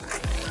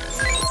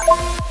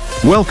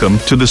Welcome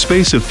to the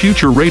Space of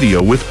Future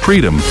Radio with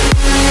Freedom.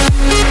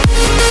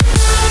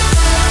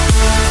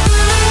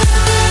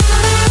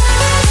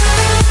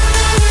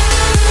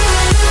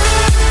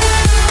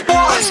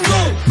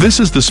 This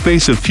is the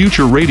Space of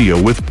Future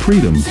Radio with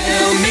Freedom.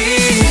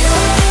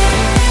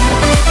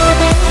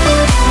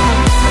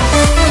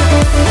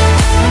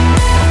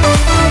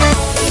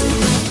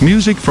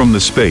 Music from the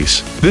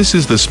space. This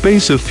is the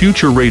Space of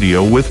Future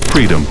Radio with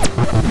Freedom.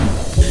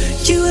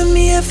 You and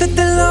me have it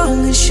the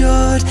long and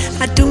short.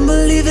 I don't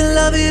believe in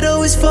love, it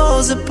always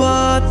falls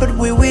apart. But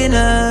we're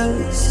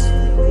winners.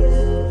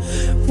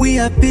 We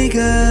are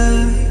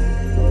bigger.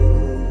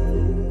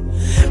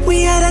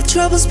 We had our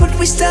troubles, but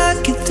we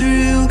stuck it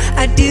through.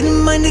 I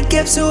didn't mind the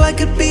gap so I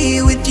could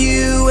be with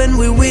you. And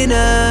we're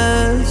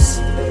winners.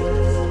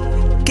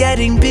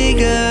 Getting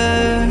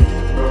bigger.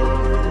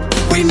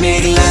 We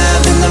make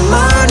love in the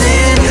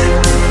morning.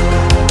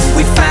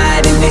 We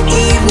fight in the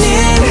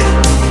evening.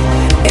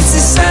 It's a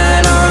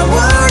sign or a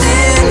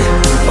warning.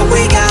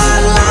 We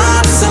got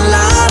lots and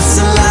lots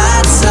and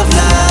lots of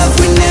love.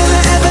 We never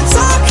ever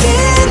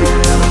talking.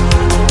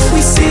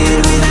 We sit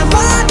with our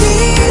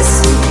bodies.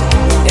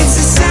 It's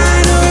a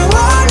sign or a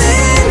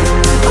warning.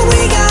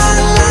 We got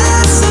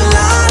lots and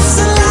lots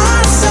and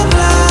lots of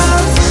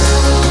love.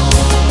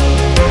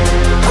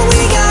 We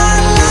got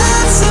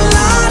lots and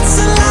lots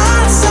and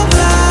lots of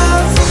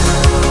love.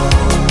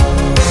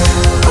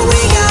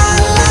 We got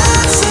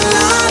lots and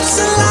lots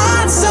and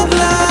lots of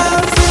love.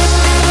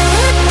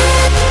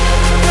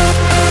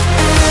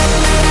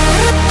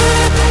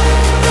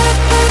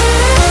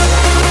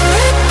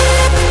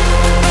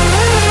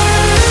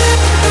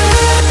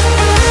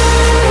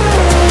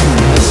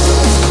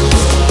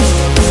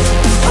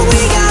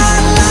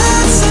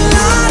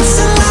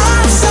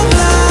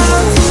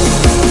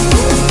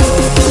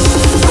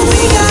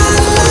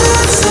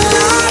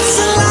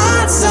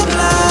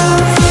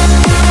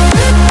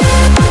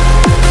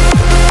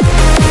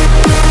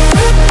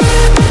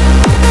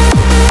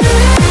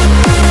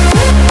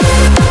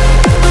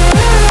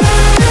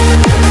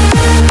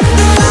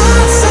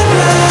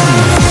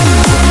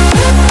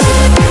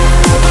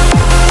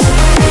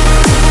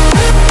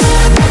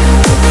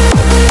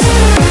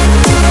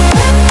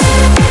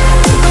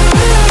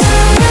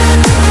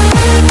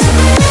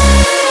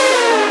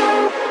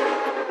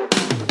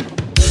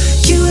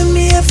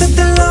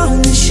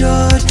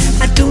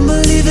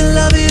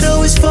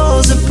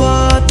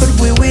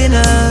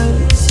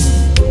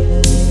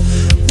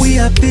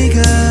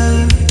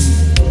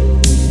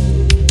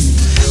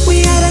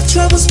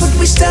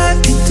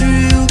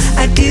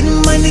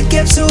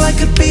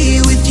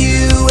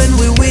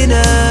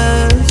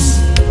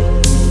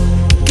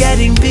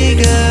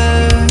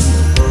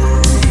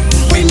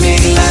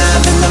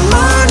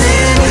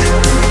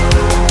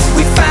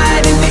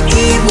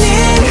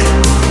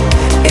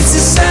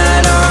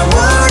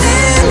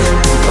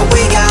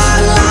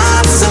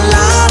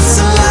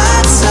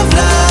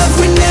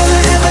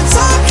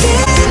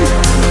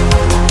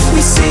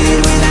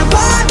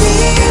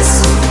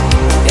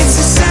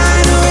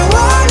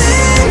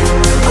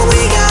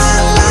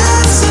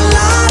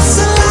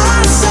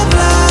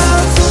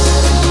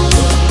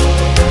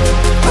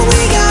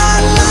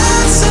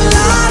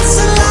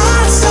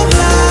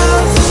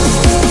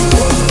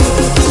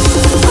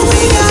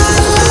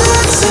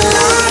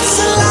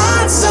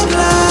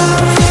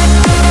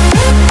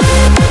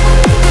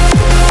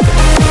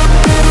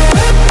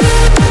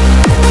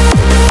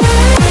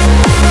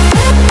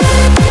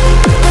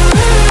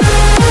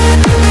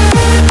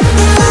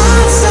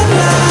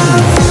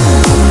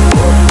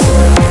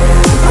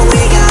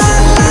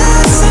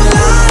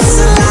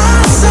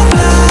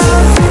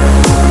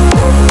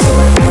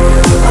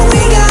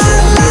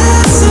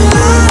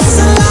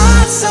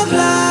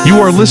 You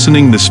are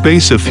listening to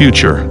Space of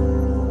Future.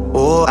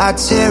 Oh, I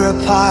tear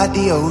apart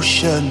the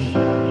ocean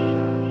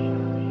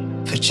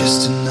for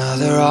just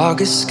another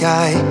August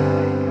sky,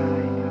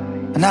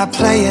 and I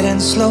play it in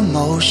slow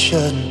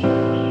motion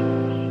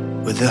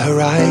with the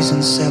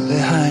horizon set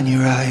behind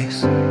your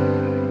eyes.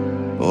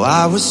 Oh,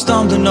 I was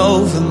stumbling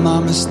over my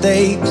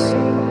mistakes.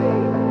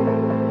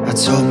 I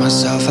told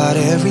myself out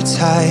every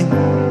time,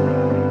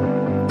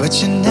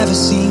 but you never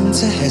seemed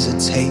to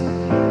hesitate.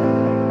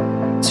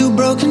 Two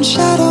broken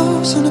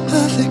shadows on a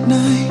perfect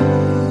night.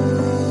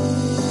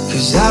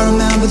 Cause I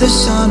remember the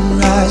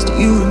sunrise, do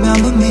you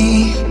remember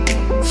me?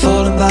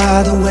 Falling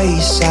by the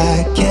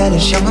wayside,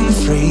 careless, young and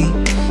free.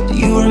 Do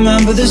you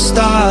remember the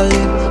starlit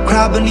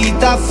crowd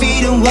beneath our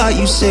feet and what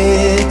you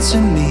said to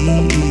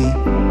me?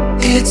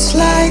 It's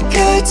like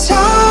a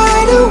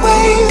tidal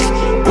wave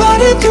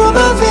running through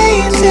my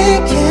veins,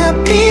 it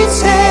can't be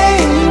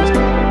tamed.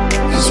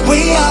 Cause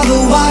we are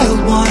the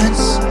wild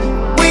ones.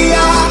 We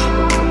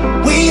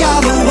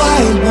are the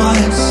wild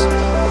ones.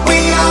 We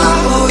are,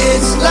 oh,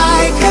 it's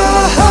like a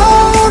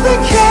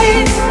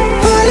hurricane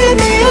pulling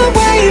me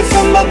away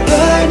from a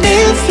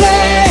burning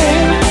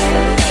flame.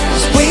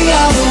 'Cause we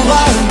are the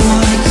wild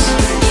ones.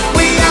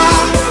 We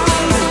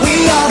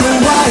are the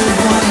wild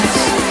ones.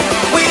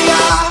 We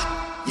are,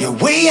 yeah,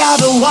 we are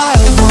the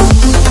wild ones.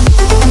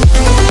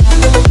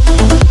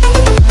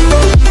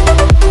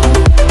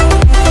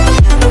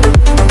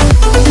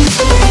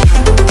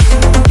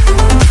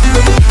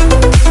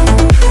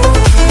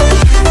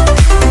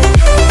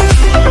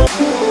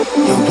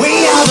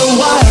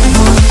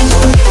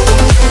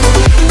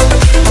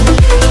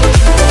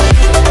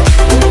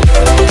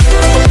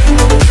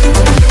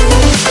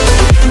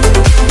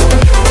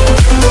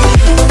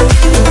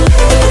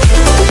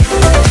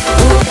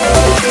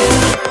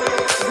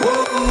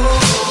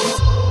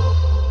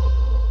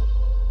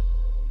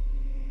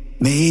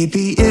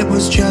 Maybe it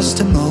was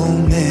just a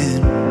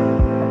moment,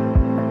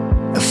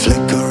 a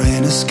flicker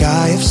in a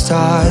sky of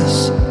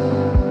stars.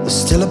 There's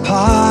still a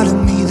part of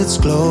me that's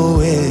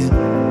glowing,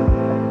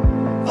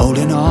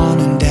 holding on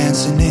and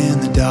dancing in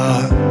the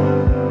dark.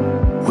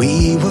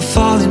 We were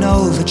falling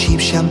over cheap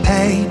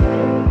champagne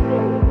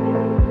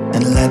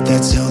and let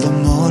that till the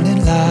morning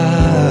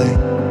light.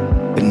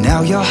 But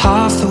now you're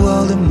half the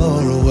world and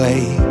more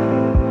away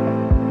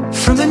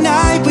from the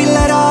night we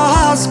let our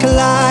hearts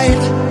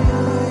collide.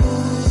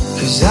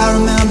 'Cause I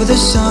remember the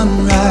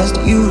sunrise,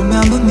 do you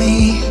remember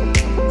me?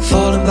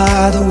 Falling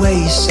by the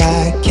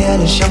wayside,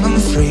 careless, young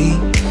and free.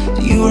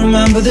 Do you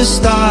remember the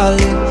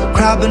starlit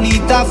crowd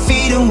beneath our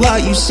feet and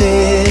what you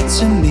said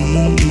to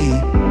me?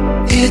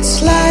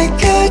 It's like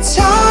a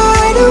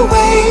tidal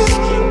wave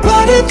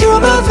running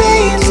through my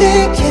veins,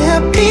 it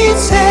can't be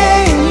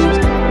tamed.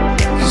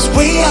 'Cause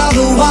we are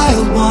the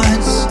wild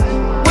ones.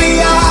 We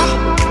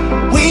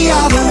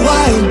are the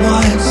wild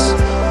ones.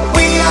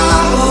 We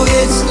are, oh,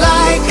 it's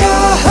like a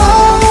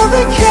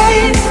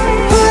hurricane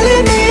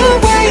pulling me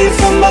away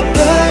from a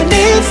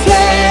burning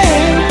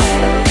flame.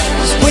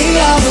 'Cause we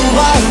are the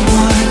wild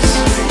ones.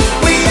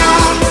 We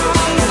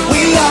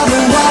are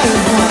the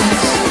wild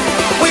ones.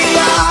 We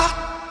are,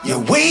 yeah,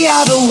 we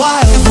are the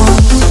wild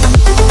ones.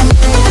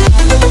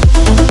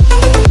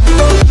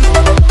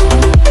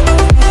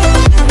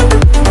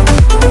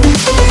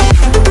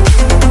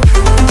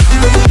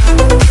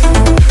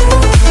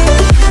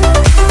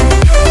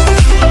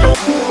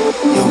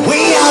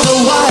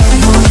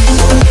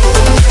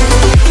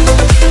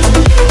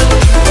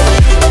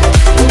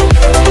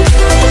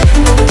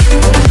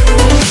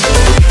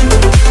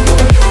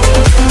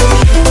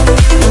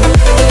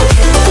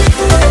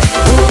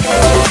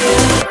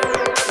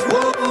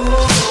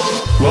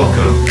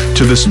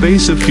 To the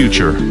space of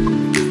future.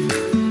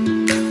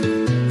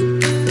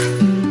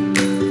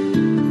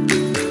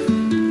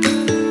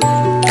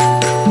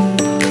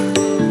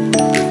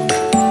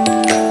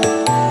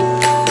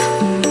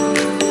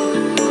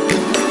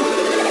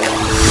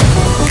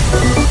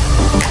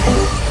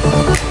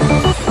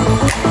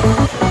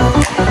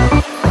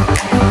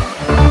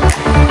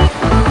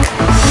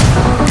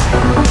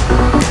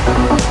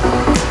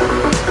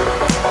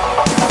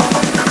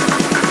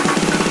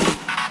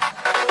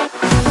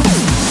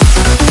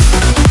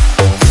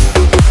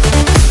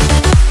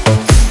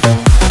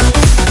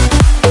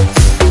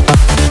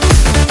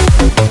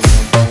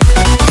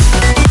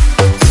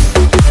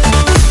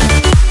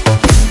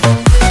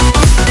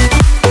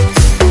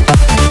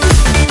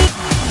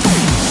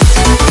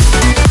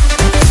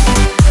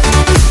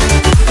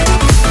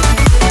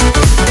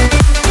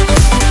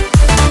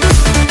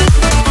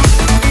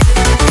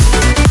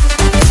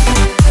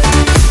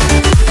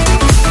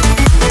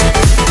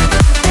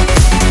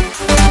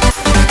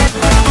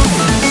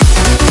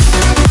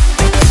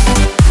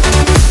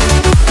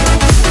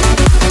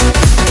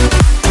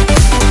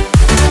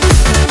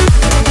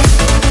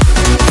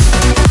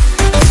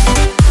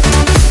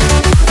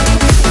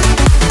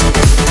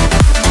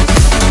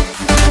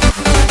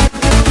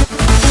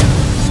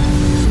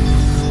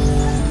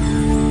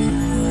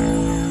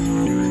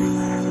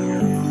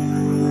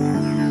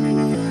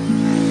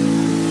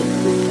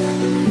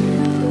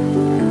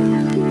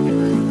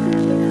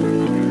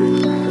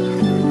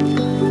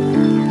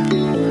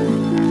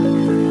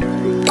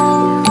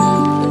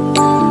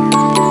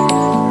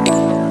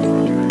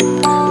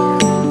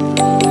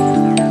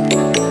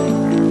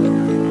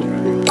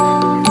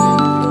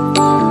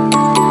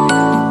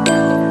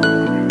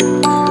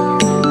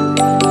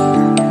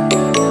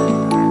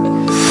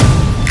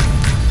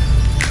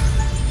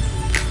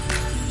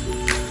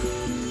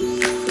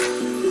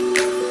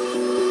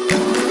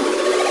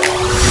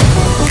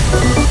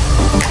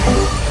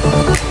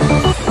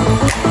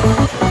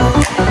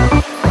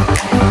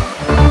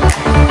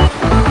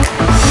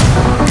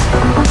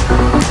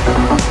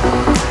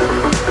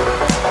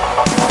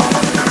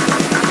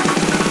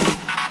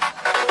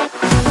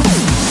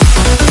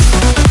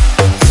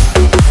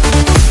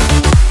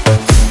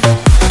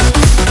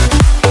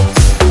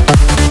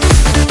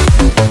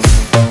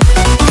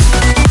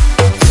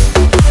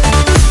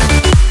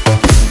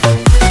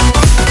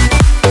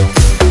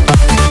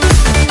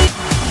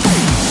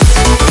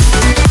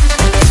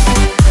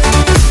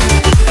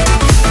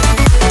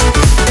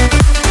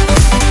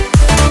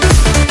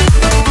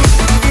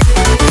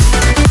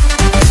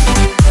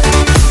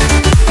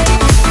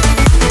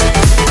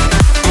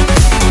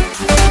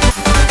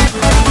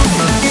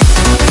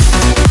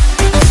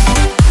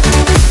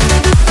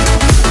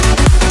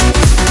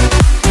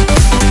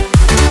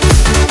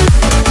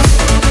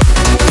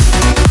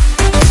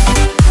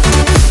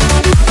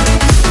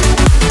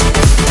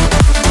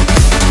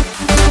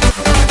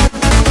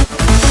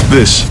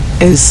 This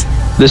is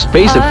the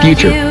space of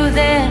future. Are you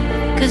there?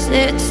 'Cause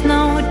it's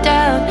no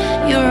doubt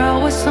you're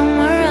always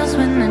somewhere else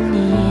when I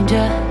need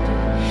you.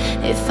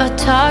 If I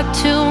talk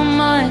too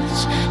much,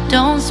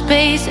 don't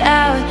space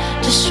out.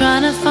 Just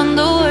trying to find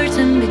the words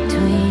in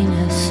between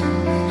us.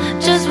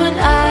 Just when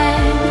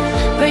I'm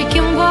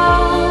breaking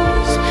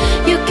walls,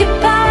 you keep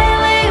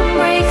piling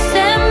bricks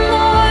and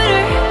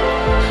mortar.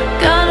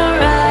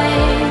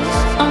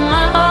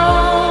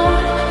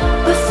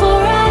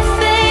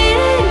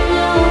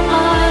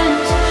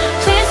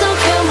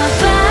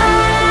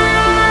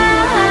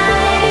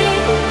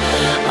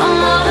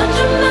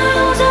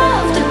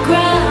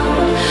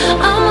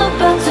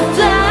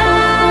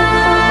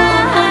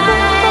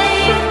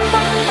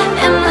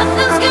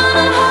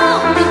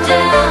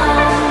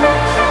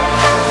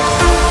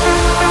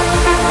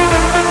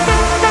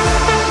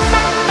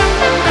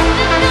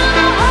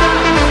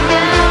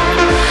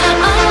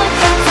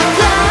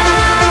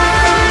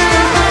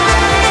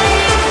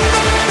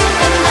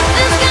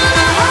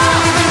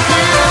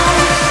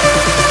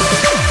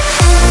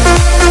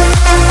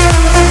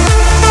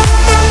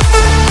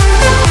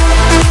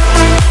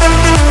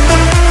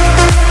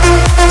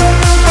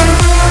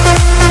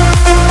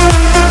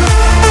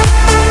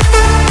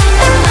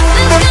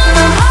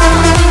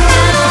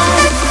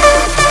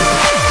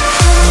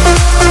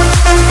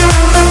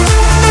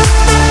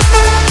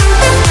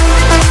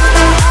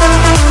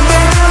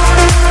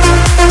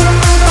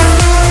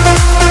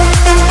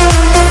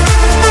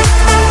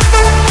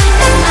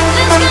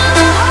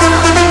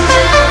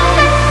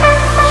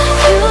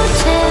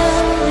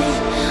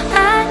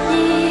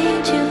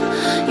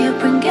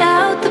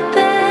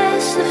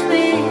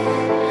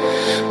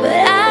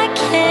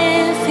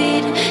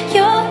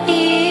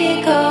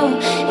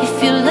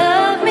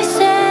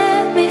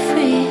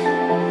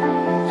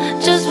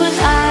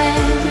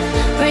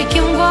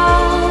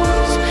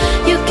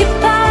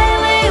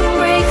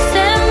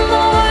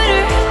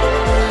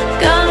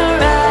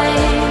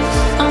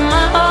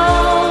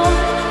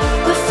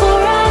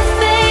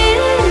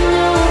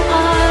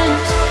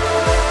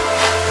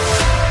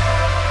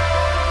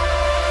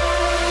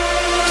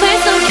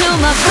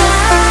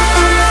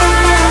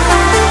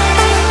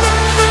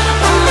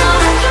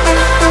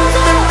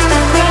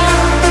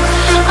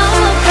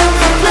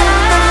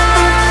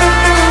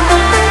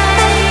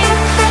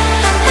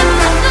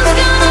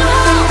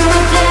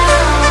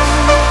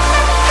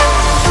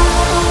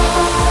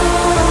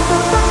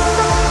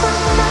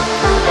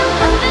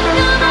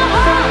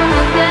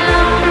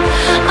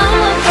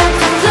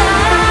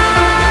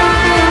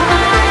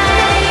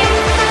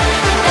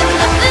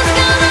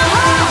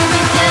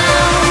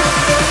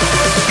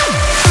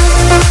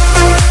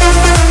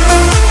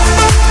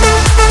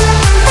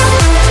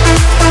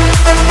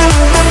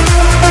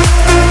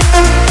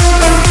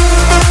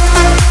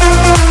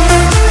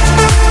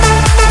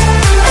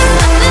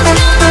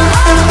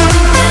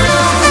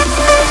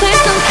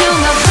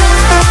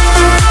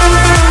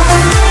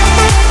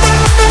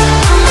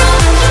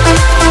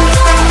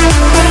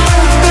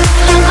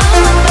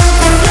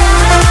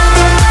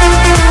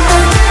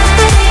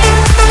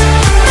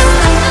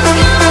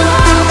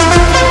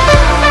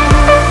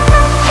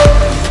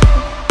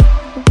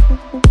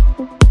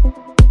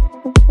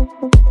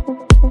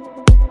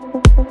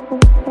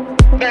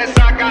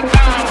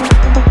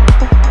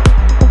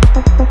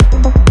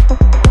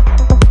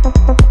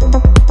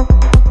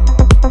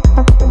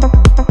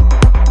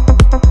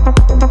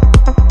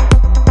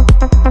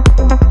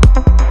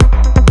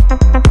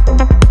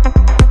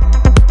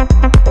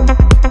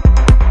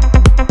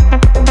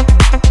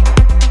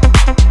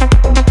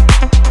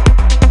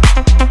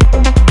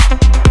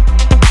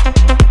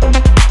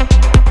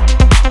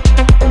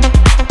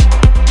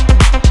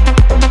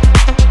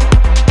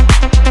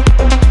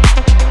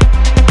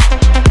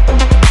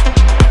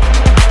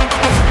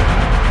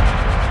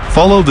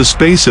 Follow the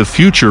Space of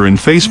Future in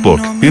Facebook,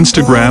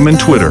 Instagram, and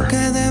Twitter.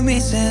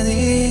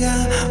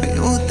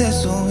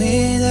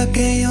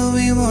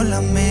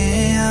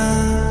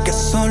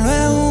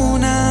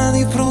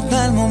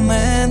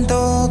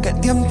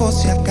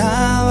 Se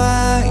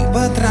acaba y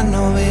para atrás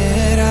no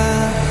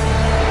verás.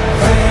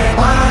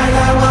 Hay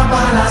agua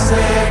para la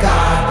seca,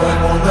 todo el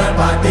mundo en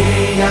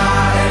patilla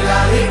en la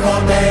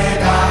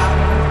discoteca.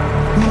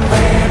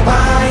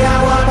 Hay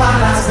agua para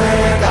la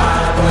seca,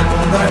 todo el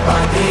mundo en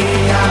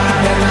patilla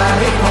en la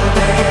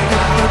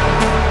discoteca.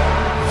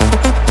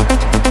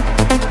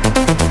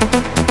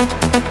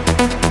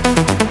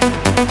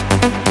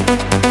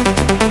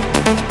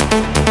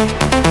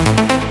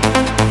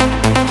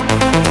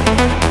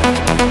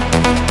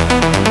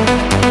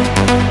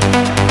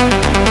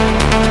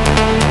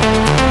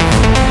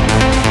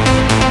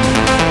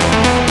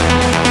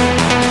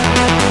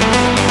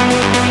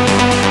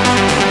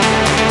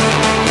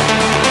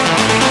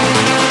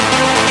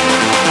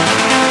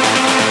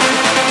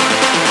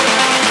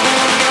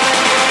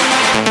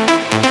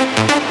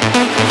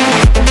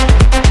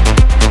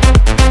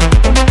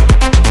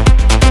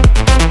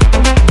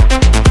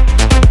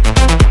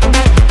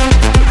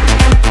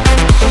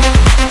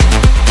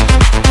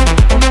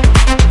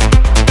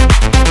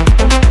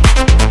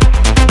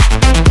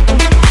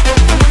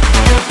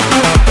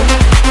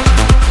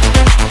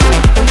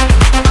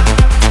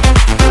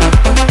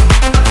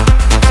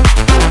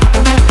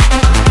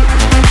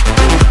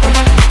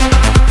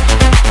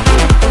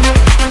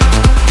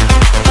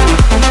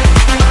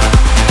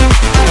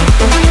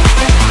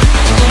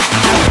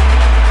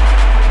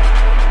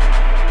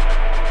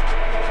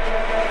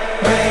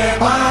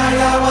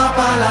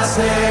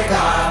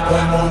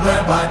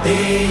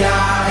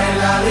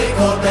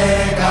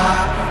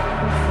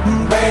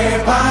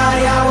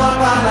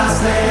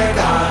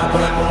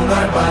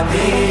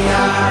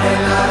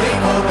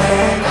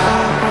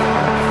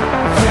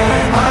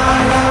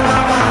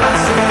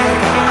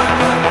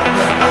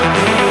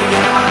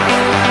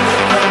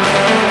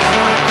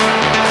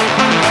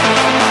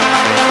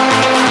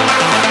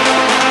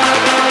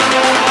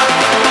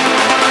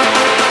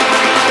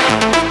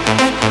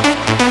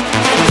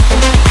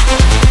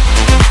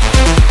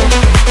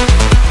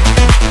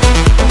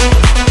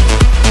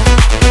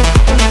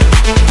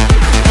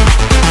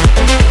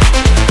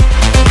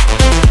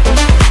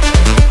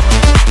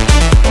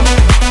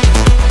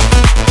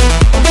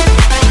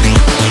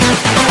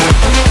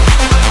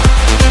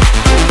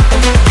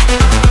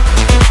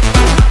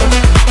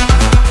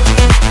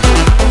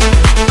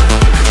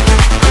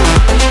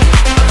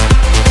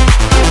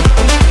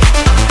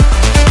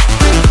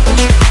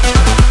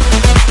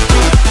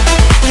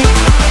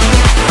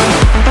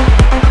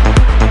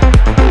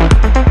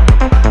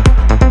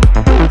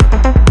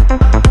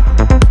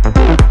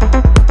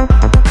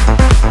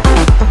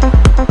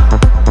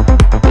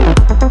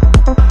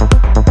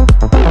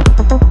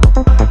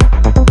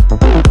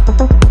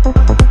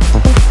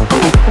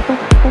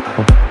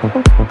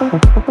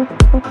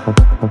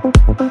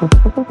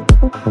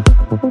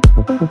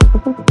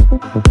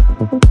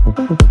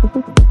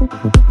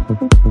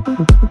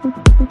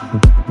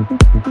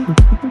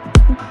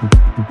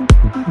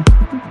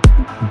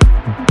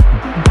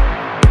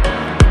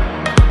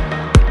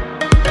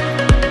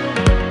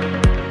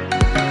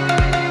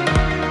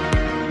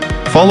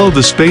 Follow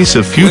the Space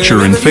of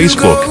Future in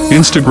Facebook,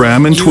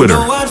 Instagram, and Twitter.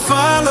 You know I'd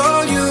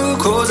follow you,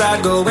 'cause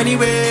I'd go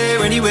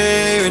anywhere,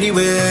 anywhere,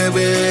 anywhere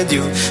with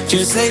you.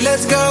 Just say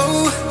let's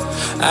go,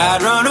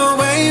 I'd run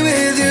away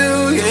with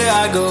you.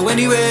 Yeah, I'd go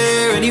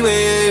anywhere,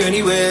 anywhere,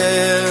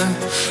 anywhere,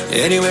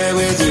 anywhere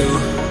with you.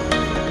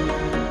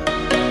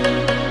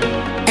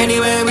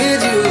 Anywhere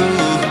with you.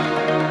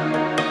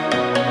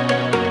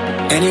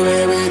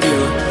 Anywhere with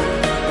you.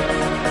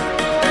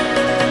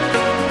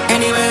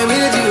 Anywhere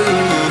with you.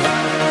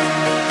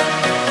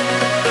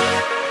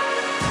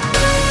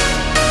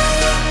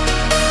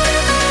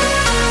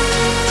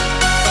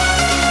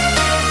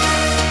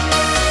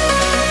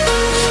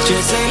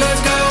 Just say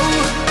let's go,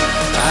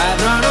 I'd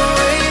run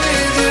away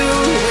with you.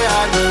 Yeah,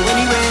 I'd go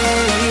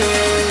anywhere,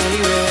 anywhere,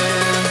 anywhere,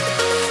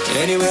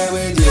 anywhere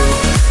with you.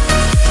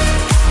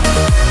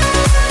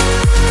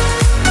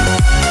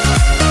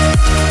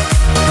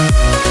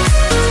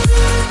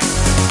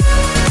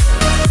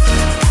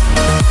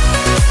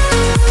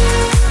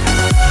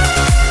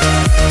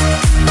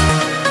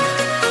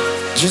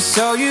 Just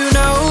so you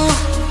know,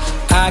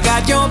 I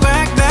got your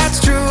back, that's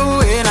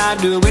true. And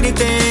I'd do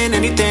anything,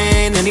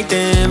 anything,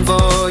 anything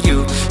for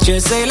you.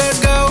 Just say let's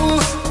go,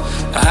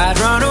 I'd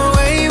run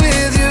away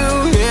with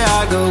you. Yeah,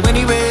 I'd go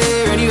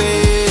anywhere,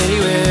 anywhere,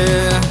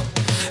 anywhere,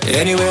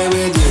 anywhere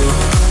with you.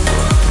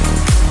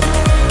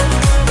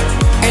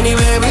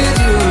 Anywhere with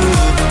you.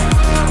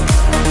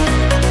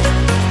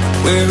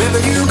 Wherever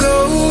you go,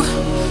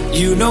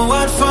 you know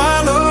I'd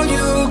follow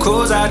you.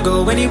 'Cause I'd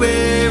go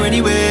anywhere,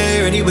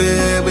 anywhere,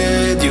 anywhere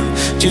with you.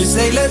 Just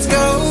say let's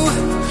go,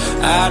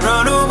 I'd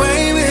run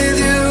away with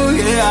you.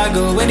 Yeah, I'd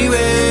go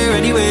anywhere,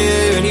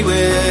 anywhere,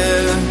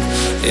 anywhere,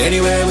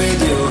 anywhere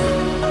with you.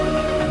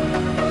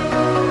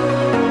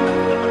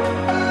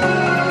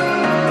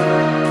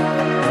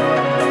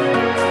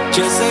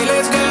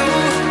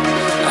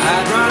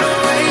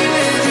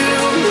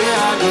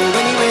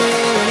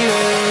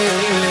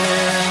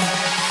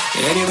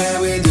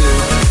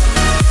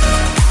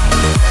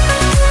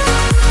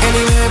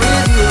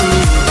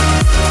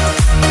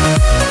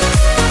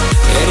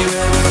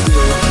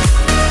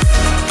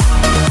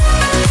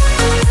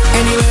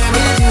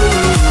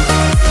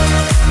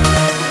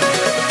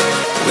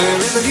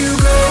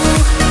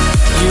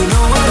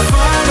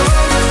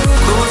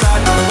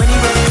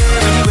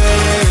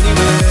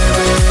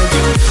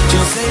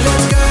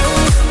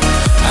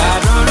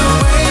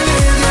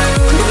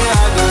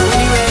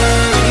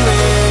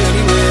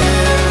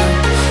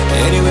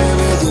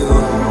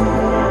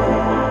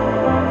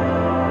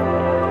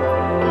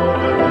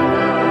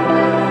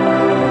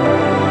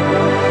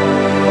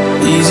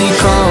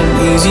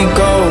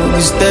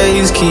 these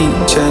days keep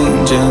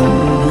changing.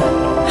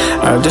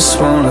 I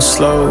just wanna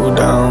slow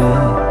down.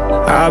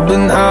 I've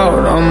been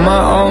out on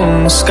my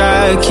own, the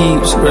sky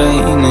keeps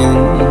raining.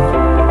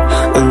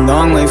 A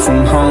long way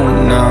from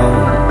home now.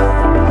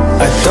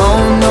 I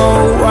don't know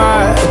why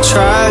I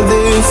try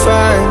to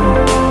find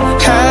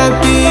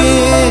happy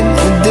in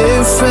a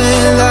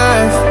different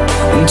life.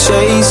 And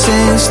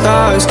chasing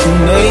stars can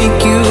make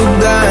you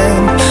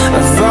blind.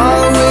 I've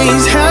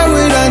always had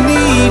what I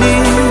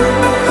needed,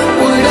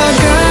 what I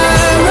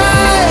got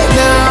right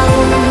now.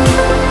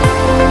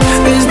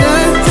 There's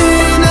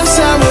nothing else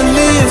I would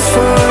live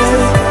for.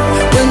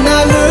 When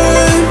I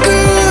look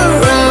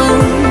around,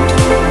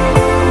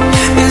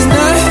 there's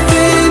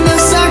nothing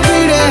else I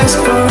could ask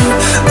for.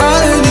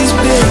 All of these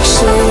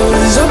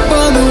pictures up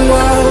on the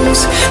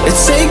walls,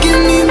 it's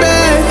taking me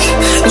back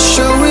and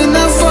showing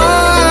how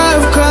far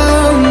I've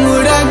come.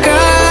 What I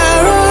got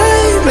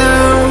right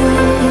now,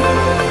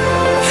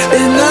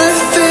 there's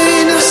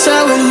nothing else I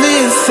would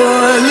live for,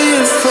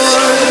 live for.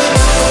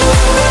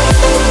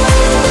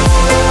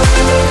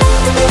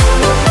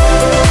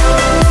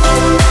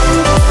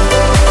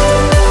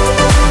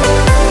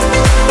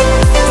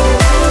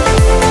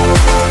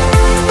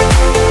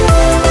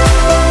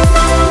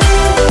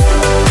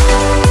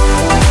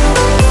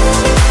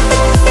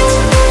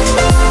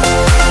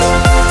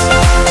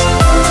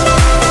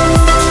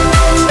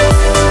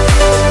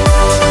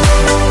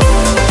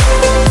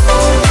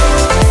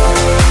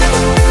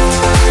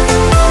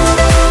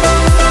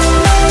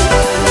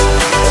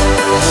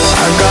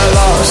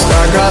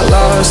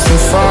 Lost in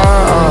far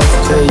off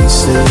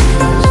places,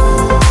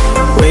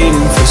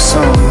 waiting for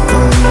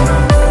something.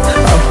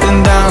 Up and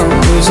down,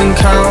 losing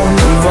count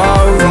of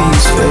all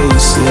these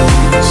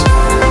faces,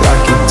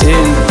 like it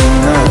didn't mean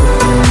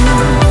nothing.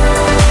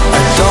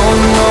 I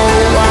don't know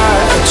why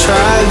I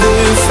try to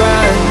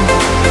find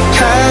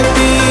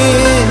happy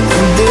in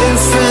a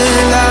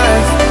different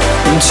life.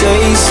 And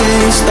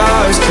chasing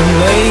stars can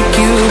make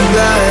you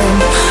blind.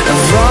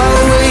 I've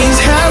always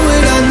had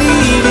what I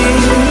needed.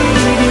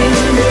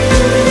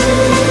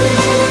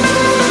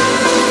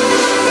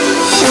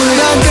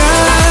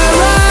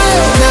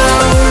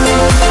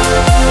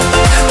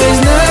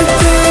 There's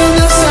nothing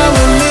else I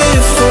would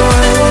live for.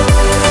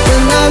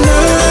 When I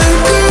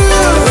look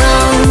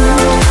around,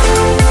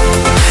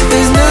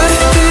 there's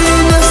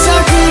nothing else I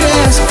could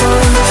ask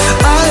for.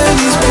 All of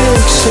these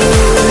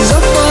pictures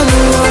up on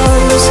the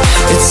walls,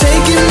 it's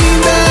taking me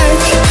back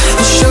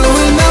and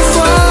showing how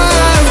far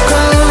I've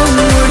come.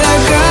 What I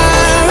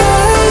got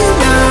right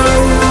now,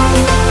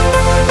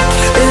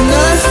 there's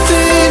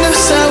nothing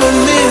else I would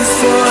live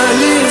for,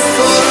 live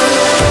for.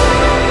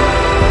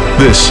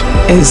 This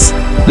is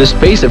the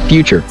space of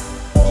future.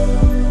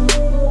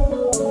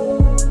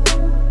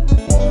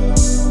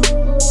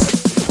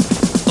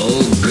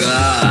 Oh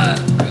God,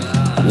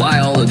 why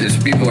all of these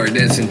people are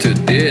dancing to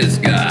this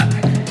guy?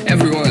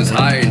 Everyone's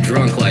high and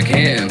drunk like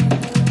him.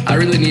 I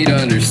really need to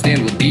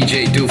understand what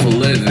DJ do for a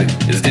living.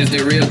 Is this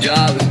their real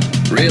job?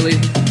 Really?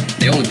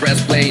 They only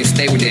press play and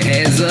stay with their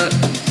hands up?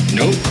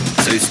 Nope.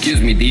 So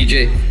excuse me,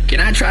 DJ, can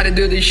I try to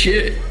do this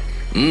shit?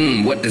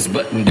 What does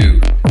button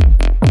do?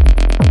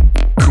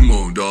 Come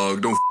on,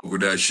 dog, don't f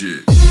with that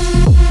shit.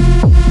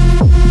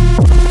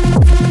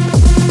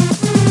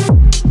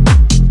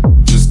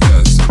 Just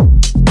dance.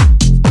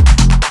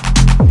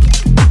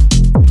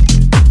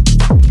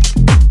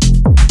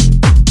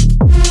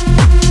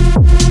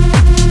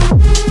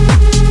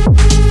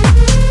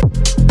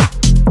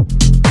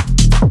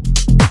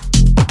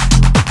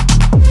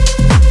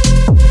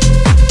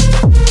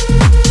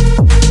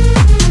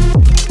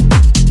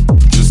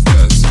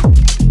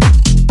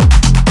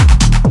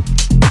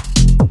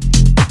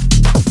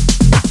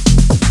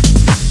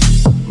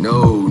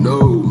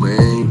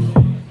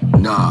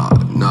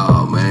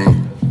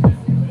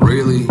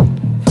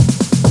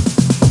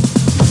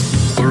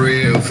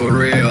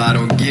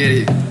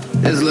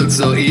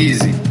 So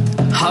easy.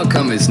 How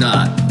come it's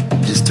not?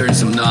 Just turn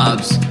some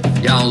knobs,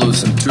 download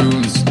some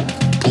tunes,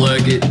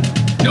 plug it.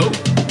 Nope,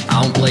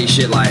 I don't play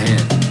shit like him.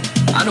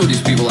 I know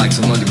these people like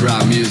some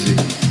underground music.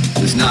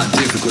 It's not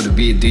difficult to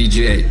be a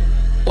DJ.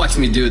 Watch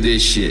me do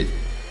this shit.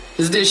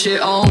 Is this shit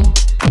on?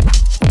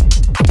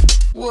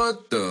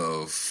 What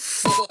the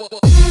fuck?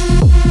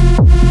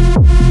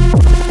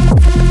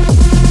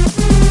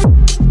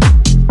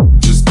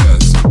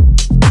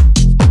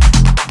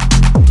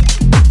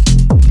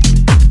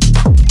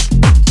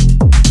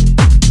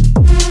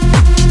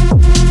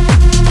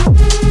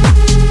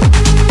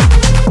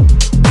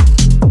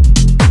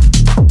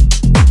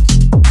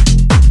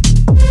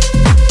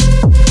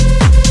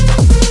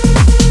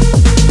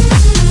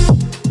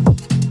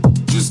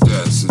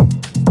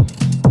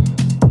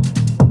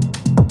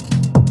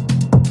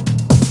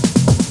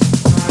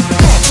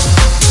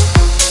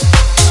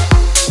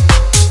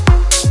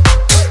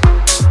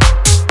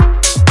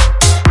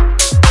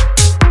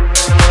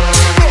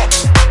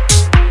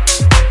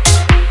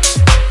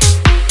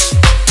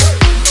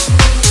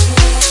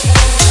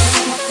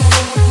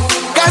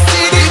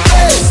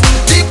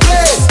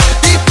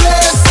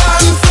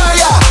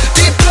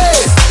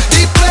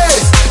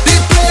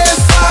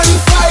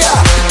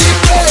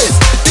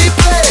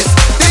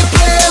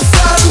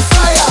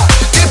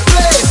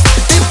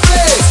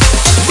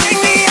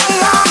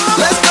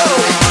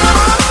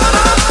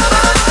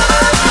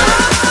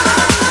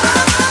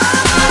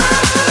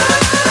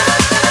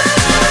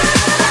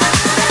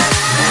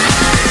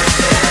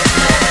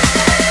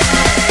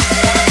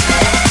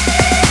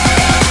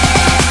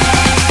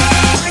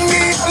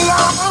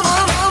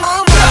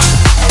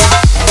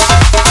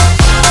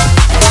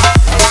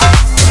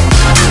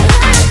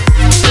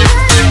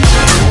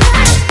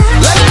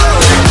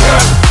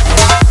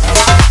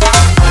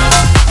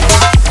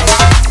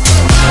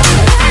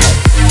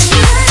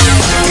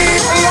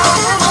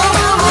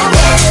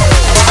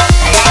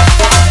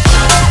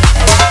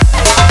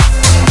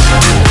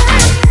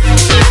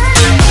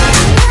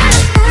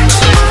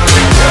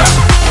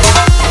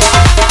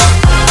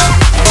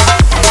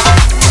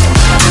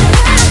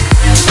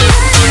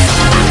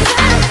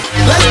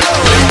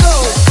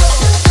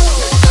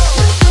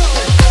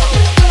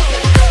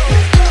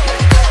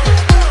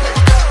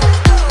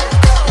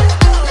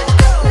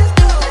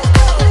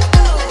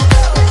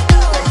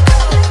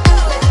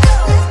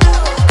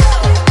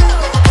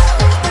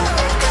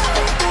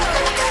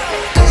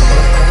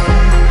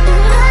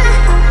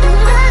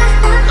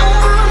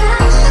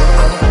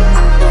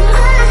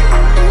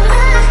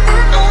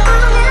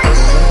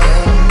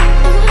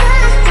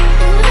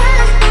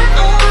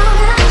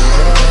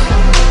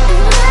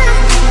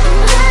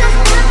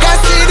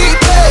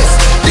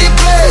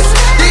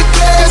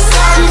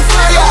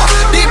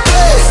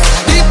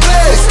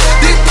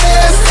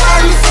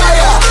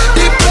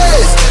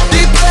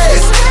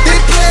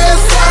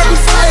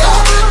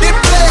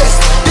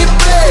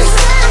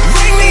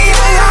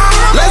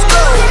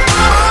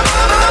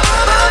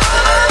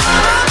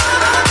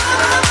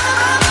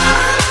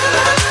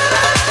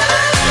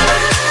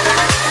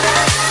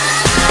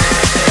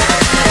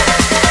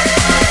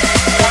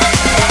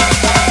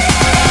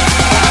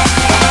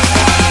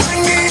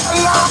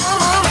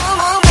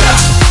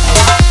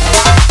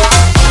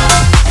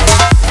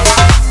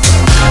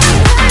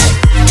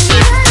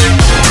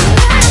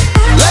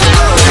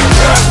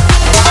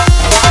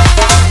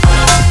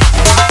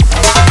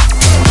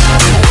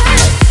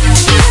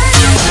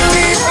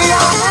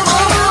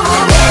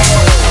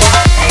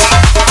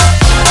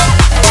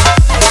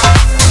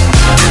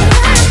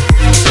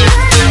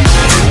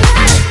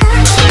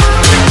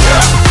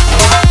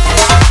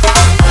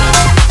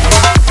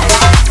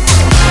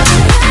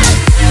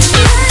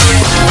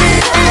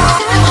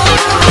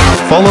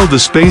 Follow the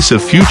Space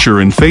of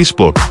Future in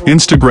Facebook,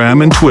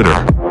 Instagram and Twitter.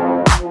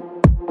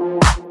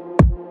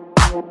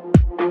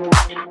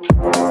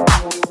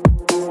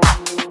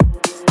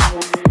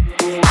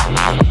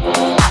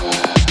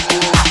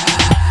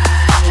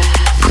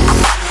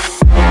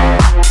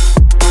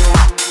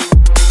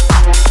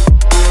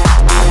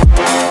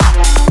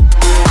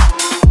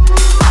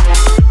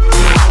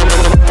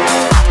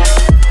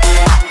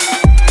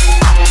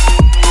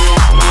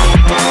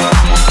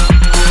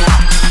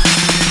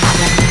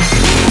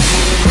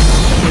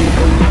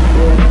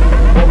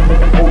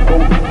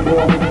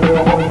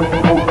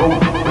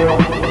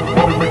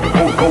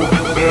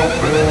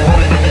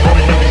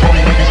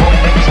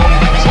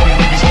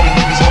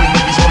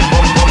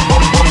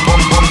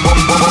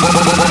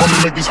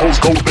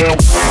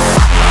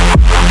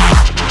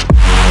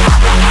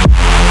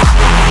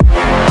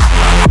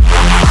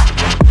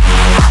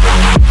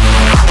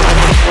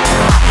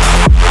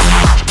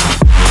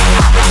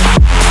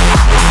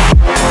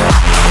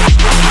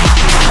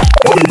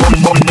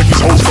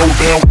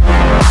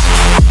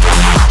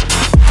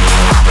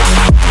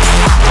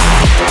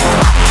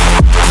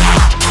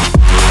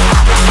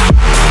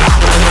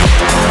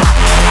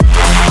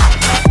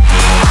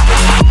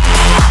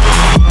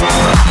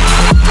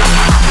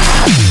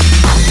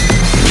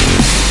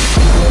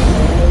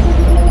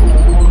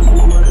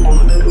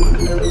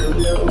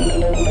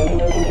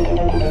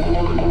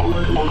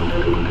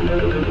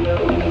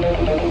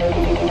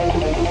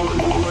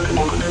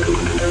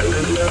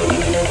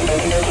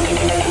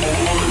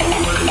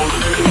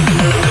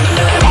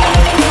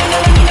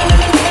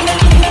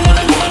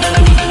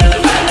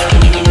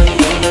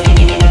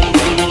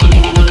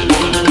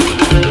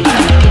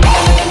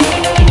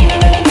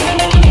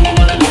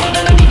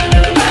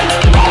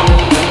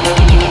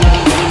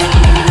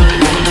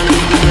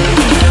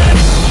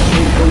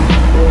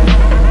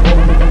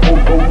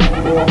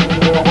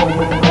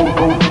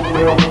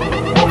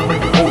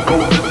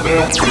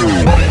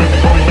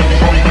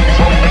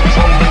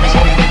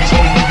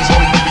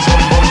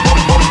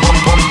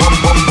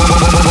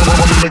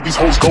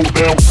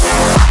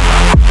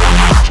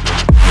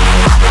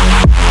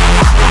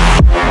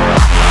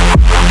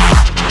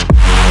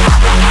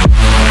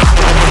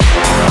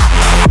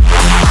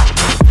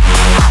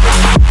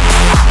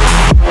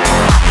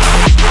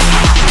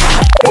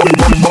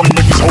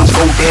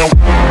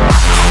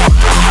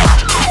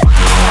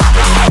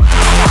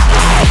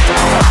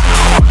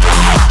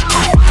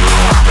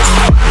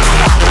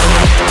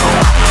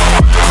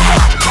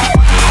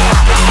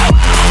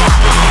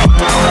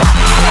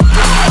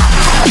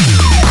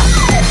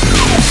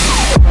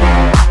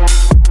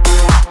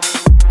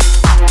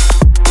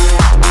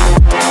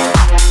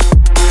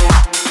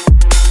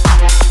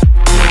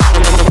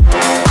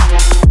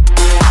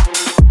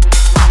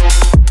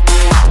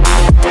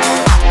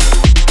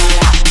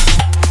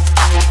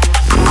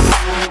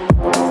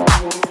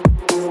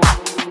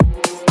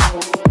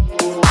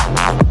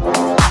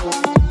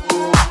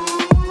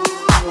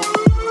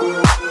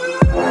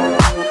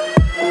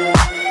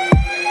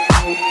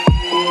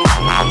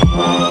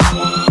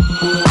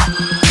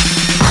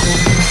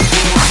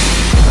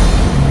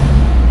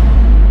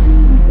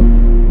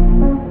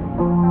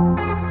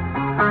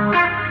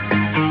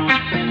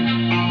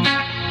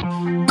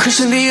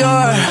 Christian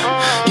Dior,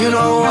 you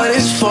know what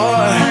it's for.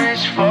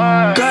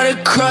 Got a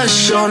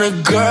crush on a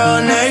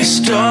girl next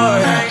door.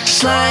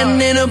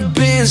 Sliding in a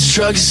Benz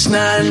truck, it's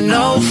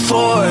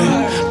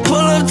 904. Pull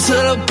up to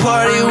the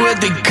party with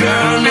the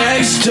girl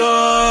next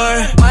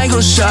door. Might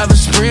go shopping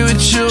spree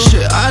with you.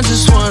 Shit, I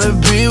just wanna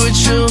be with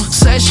you.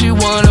 Say she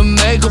wanna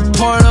make a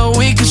porno,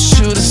 we could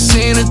shoot a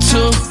scene or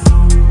two.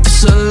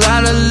 It's a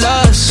lot of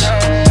lust,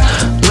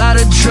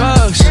 lot of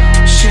drugs.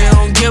 She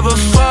don't give a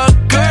fuck,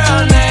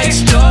 girl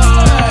next door.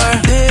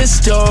 This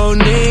don't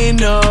need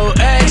no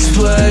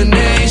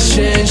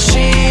explanation.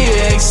 She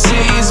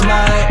exceeds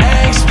my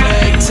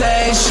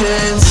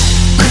expectations.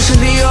 Christian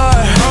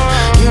Dior,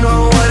 you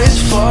know what it's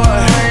for.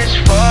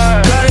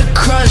 Got a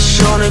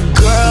crush on a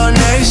girl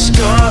next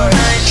door.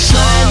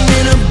 Sliding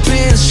in a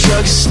Benz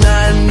truck, it's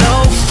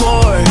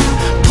 904.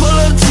 Pull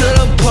up to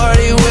the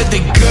party with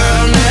the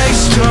girl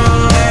next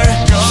door.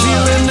 She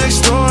live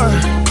next door.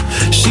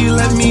 She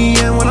let me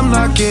in when I'm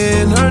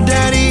knocking. Her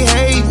daddy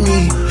hate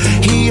me.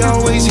 He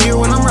always here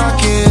when I'm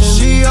rocking.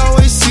 She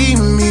always see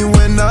me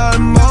when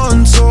I'm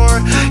on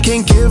tour.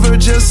 Can't give her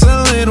just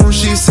a little.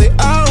 She say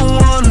I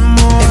want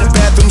more. In the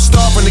bathroom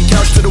stall, from the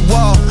couch to the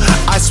wall.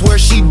 I swear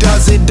she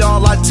does it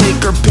all. I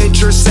take her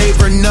picture, save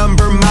her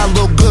number. My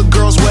little good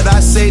girl's what I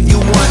save, you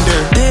wonder.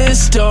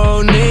 This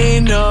don't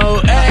need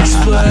no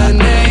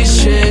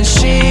explanation.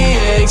 She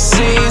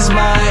exceeds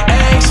my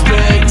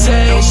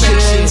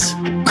expectations.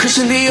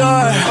 Christian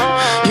Dior,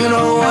 you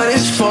know what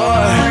it's for.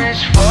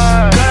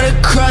 Got a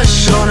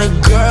crush on a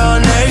girl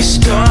next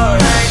door.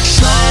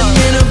 Sliding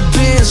in a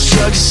Benz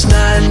truck, it's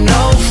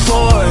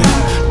 904.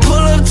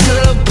 Pull up to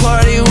the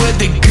party with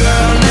the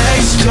girl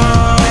next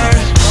door.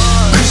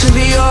 Christian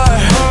Dior,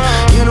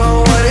 you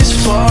know what it's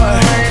for.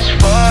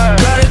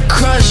 Got a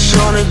crush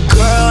on a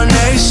girl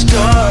next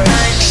door.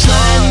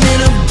 Sliding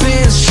in a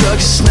Benz truck,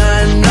 it's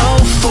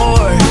 904.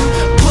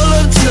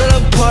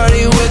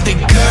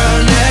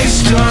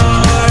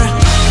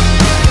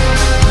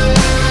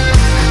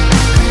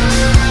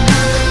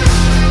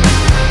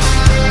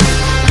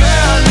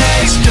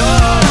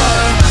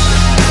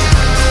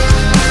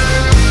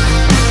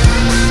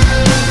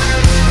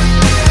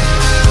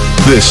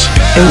 This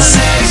is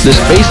the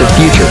space of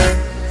future.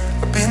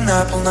 I've been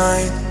up all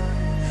night.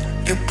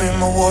 You've been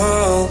my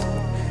world.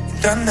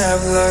 You don't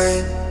have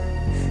light.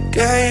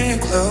 Getting you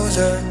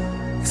closer.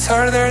 It's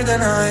harder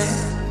than I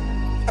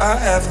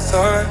ever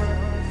thought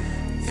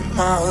in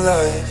my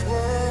life.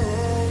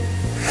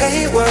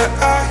 Hey, where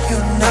are you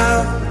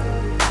now?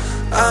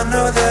 I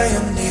know that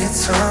you need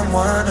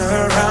someone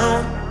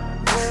around.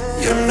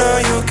 You know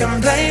you can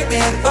blame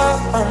it all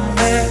on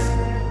me.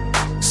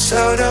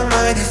 So don't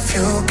mind if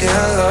you get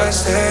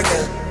lost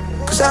again.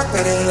 Cause I'm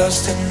getting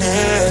lost in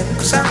it.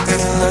 Cause I'm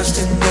getting lost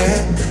in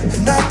it.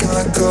 And I can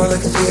let go like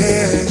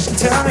this. And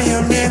tell me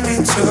you need me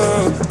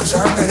too. Cause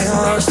I'm getting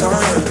lost on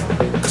you.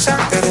 Cause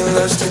I'm getting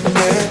lost in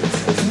it.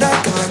 And I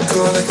can let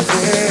go like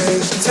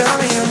this. And tell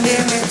me you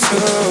need me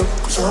too.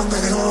 Cause I'm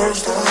getting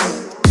lost on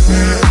you.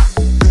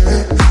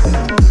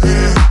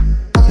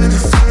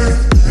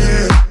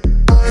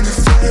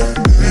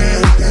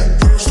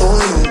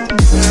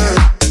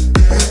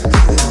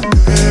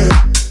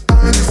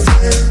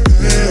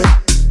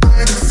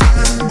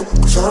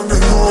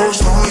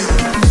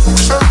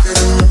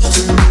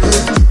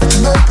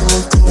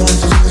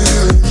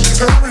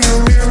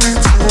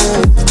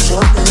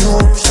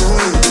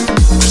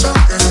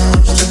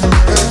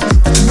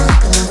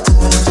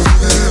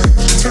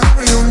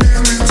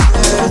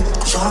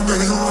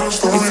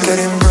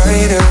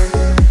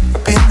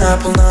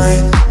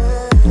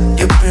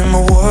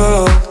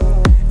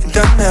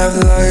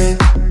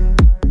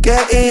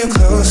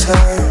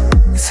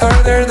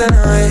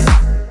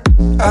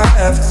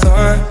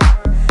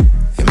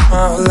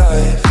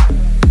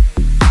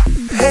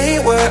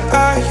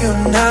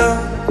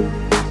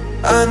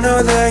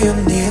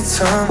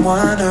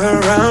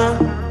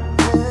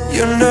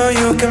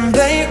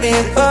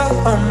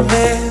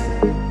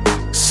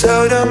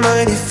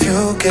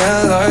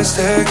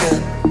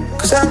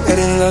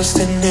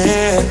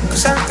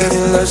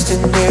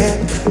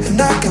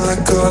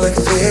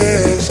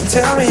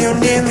 Tell me you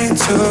need me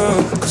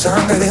too. Cause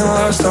I'm getting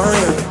lost on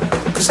you.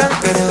 Cause I'm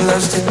getting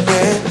lost in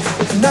it.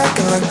 And I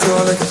can let go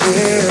like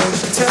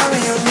this. Tell me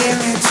you need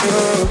me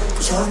too.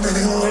 Cause I'm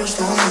getting lost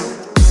on you.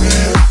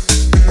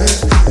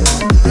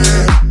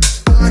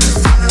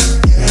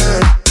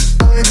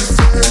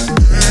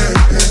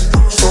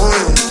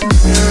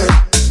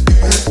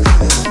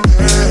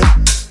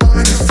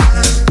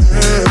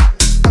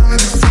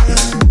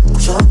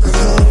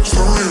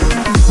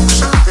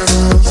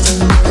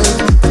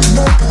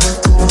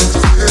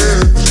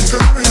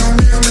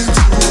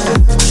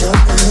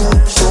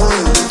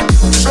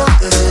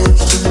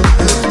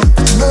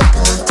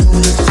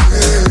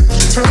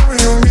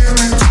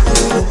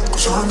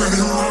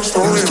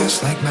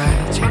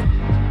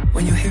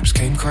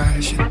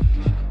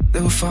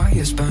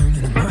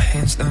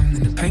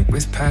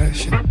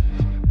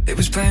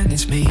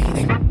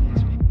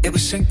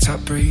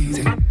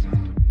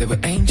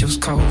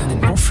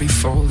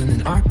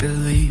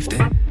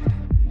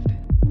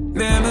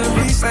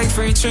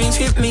 Trains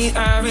hit me,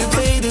 I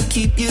replay to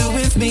keep you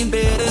with me.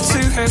 Better to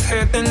have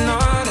had than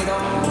not at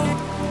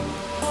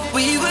all.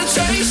 We were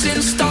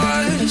chasing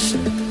stars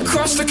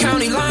across the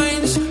county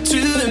lines,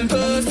 two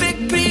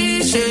imperfect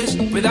pieces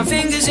with our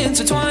fingers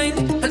intertwined.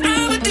 And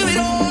I would do it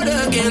all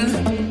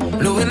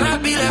again, knowing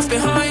I'd be left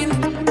behind.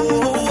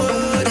 Oh,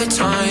 what a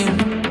time,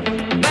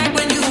 back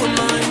when you were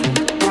mine.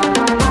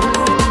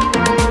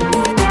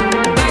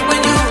 Back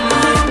when you were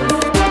mine.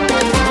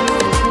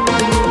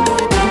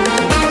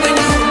 Back when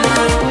you were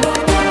mine.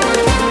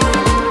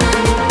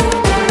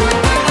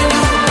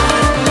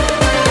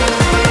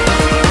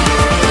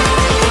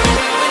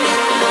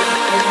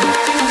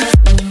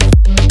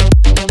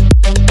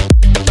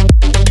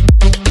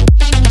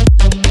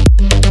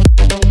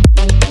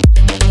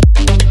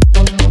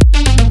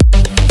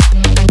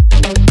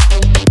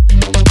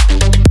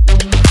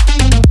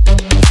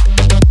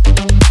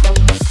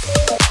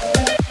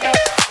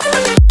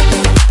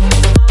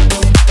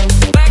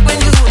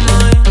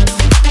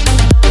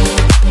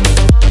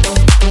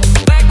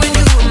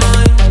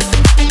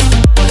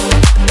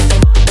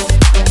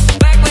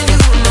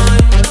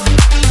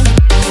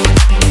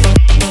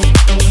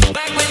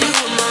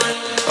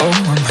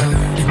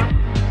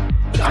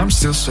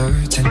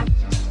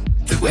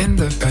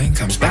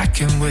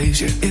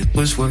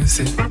 Was worth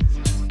it.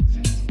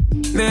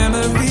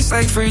 Memories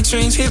like freight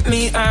trains hit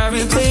me, I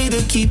replay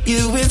to keep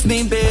you with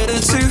me. Better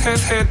to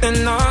have had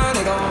than not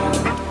at all.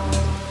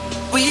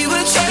 We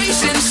were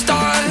chasing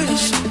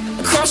stars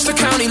across the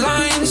county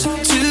lines,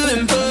 two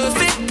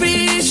imperfect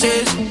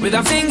pieces with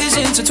our fingers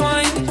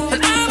intertwined.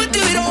 And I would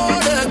do it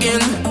all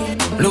again,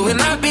 knowing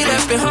I'd be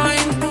left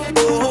behind.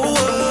 Oh,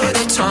 what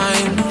a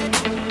time,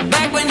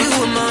 back when you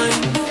were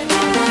mine.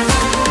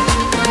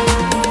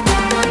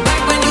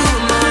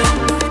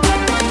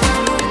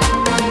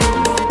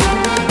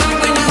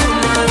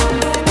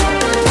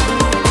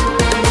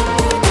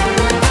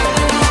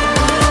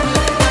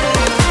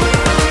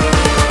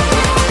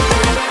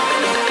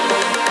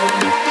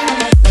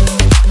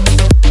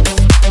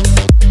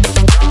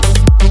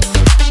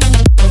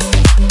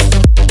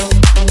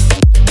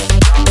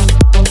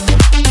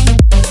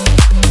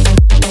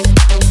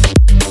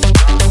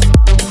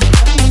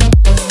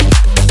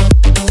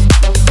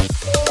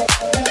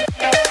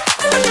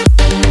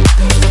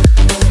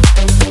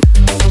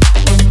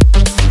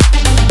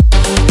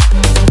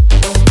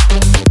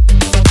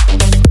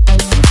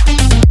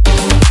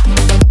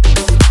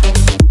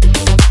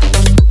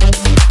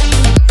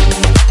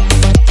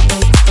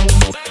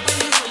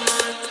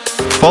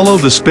 Follow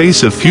the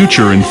Space of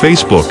Future in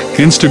Facebook,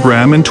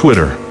 Instagram and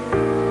Twitter.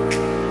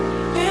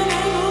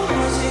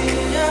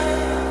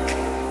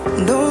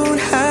 Don't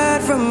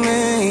hide from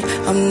me,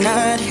 I'm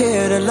not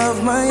here to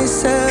love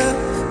myself.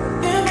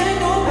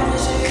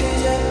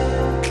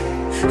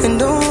 And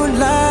don't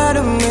lie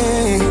to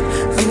me,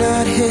 I'm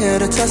not here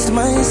to trust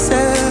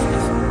myself.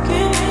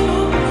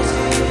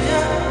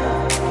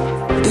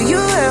 Do you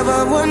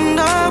ever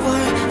wonder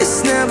why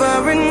it's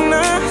never in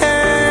our hands?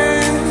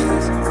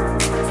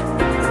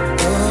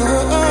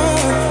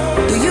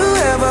 Do you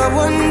ever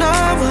wonder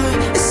why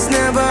it's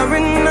never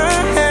in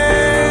our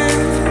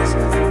hands?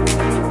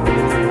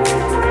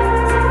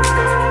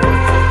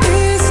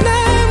 It's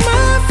not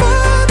my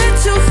fault that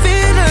you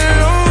feel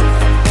alone.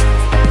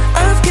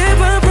 I've kept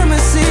my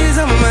promises,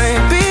 I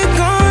might be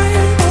gone.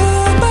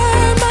 All by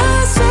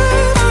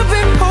myself, I've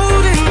been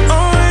holding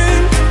on.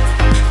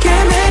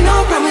 Can't make no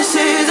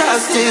promises,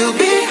 I'll still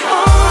be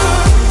home.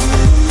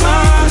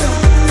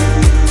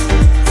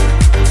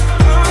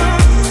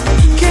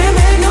 Can't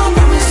make no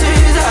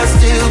promises, I'll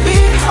still be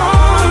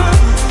home.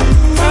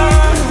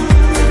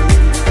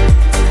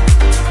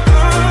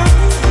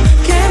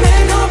 Can't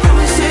make no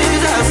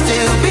promises, I'll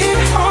still be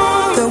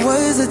home. There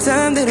was a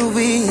time that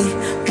we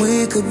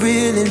could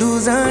really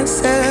lose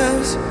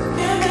ourselves.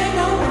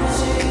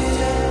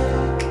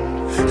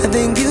 I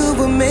think you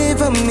were made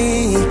for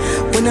me.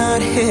 We're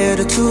not here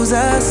to choose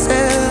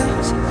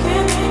ourselves.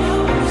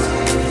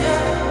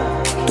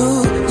 Do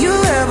you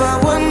ever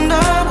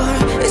wonder why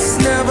it's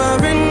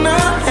never in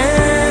our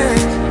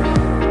hands?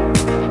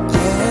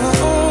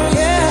 Oh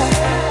yeah.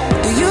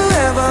 Do you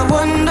ever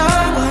wonder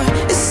why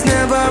it's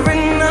never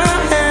in our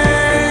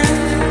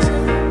hands?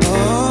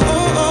 Oh,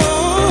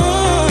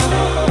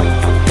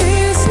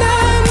 it's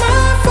not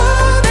my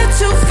fault that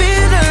you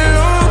feel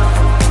alone.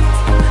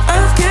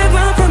 I've kept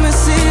my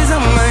promises, I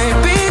might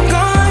be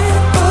gone.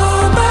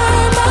 All by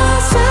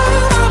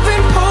myself, I've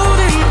been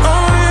holding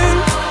on.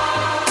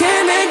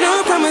 Can't make no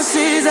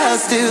promises, I'll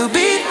still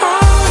be home.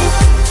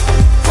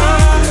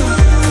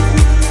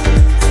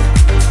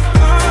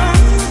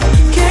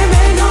 Can't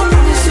make no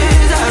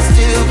promises, I'll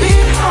still be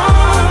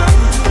home.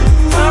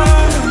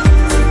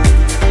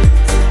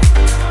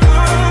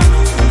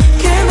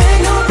 Can't make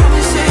no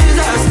promises,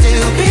 I'll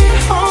still be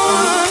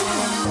home.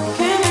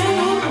 Can't make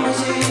no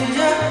promises,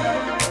 yeah.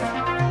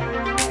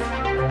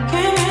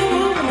 Can't make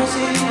no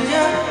promises,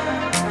 yeah.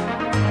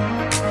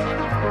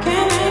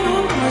 Can't make no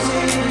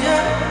promises,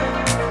 yeah.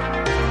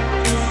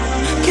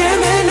 Can't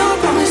make no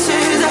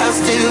promises, I'll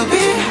still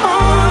be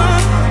home.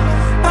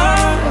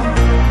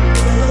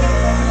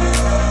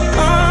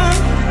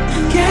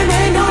 Can't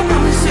make no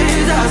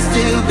promises, I'll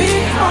still be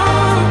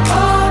home.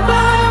 All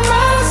by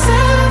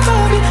myself,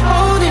 I'll be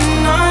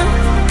holding on.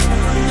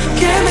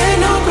 Can't make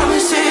no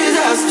promises,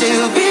 I'll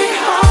still be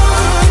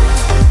home.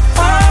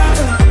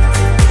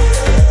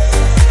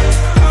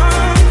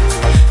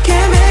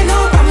 Can't make no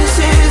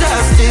promises,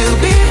 I'll still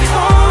be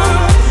home.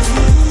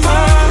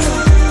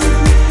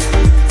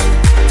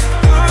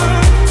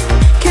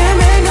 Can't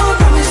make no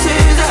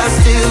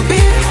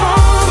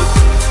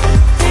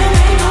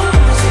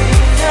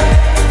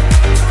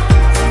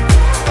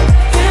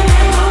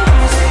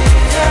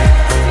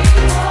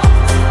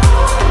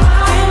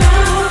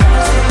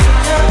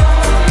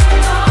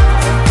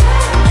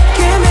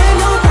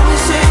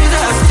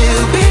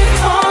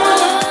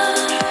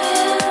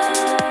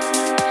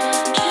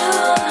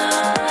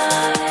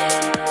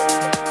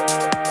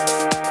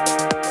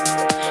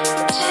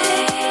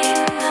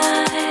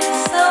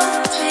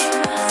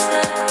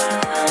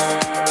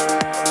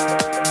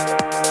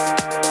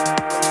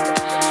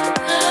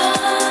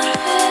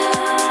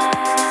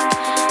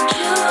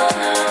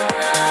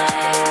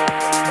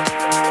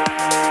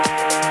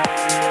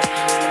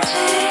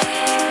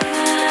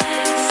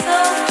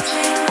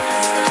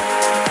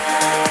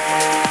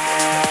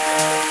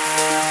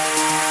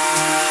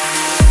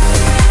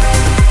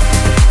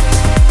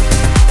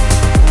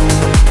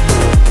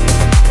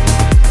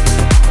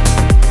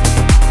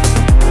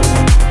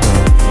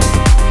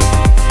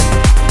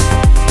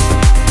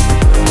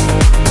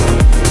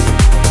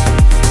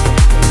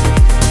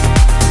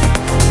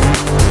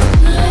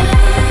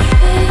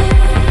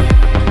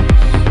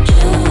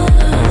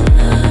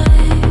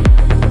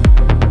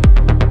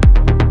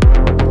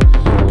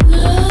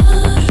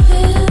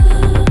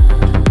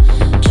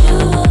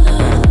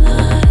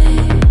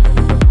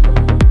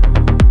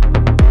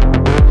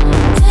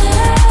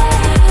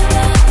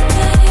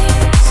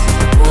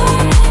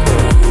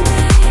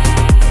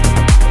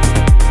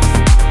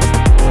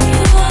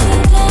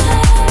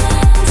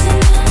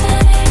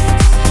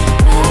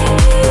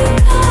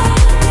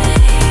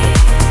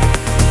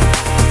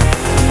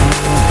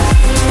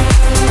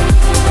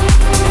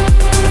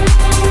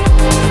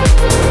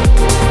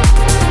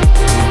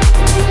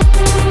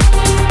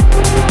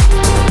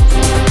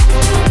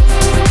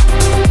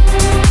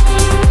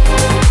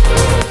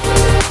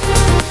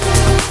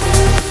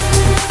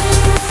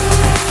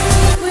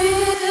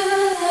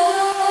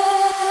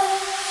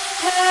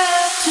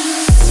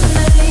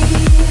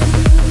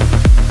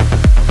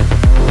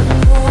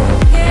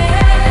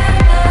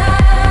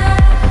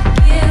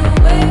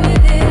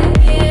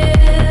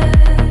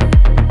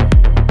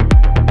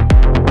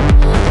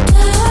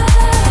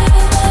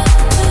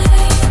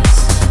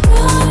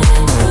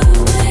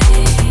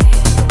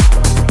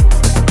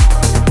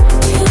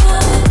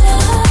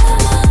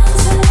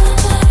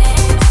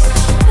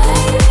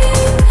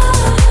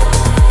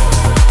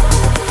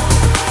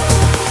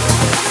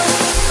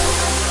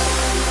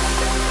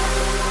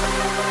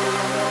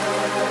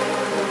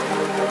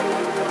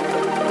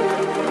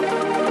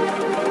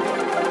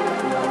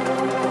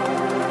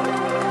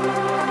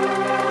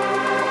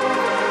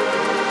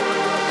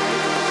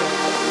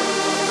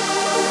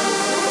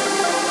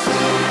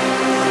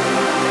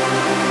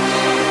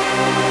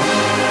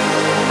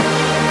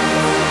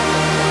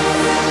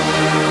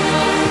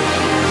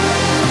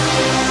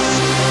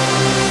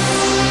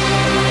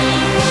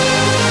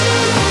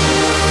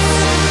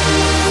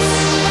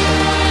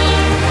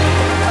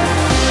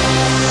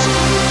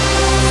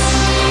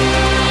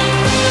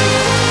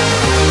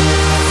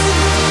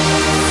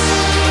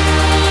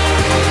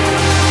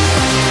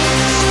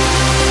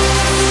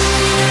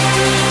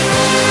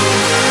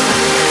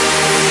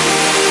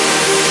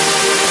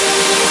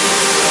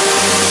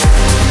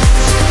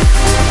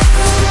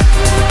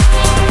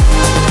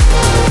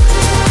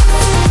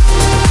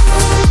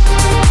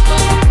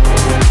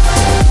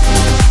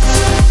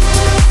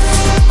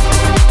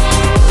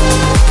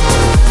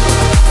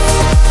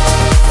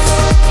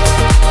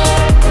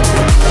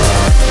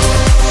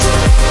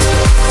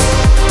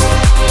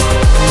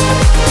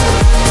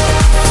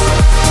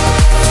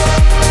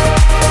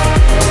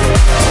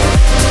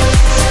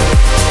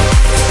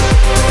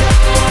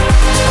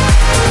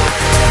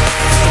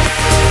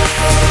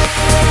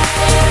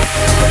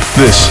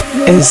This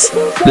is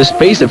the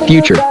space of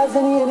future. I'll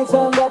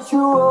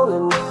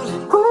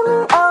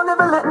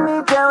never let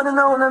me down, and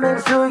I wanna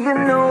make sure you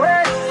know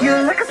it.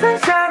 You're like a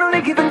sunshine,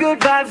 only giving good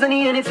vibes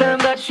anytime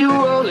that you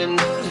rollin'.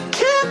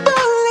 Can't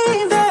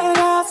believe that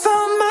I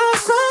found my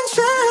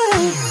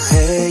sunshine.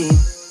 Hey,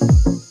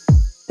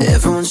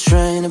 everyone's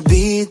trying to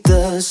be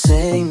the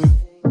same.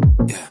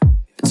 Yeah.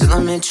 Until I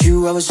met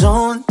you, I was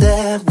on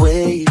that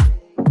wave.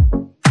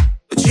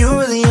 But you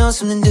really are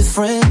something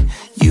different.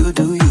 You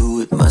do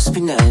you, it must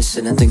be nice,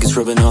 and I think it's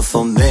rubbing off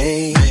on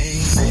me.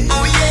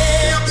 Oh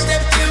yeah,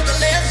 step to the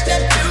left,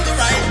 step to the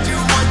right, do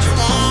what you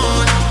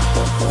want.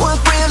 What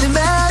really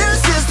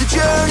matters is the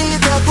journey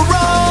that we're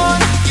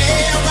on.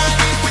 Yeah,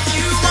 riding with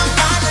you, I'm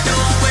finally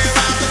know where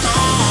I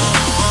belong.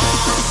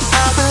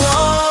 I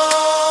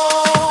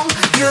belong.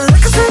 You're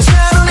like a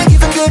sunshine, only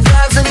giving good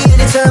vibes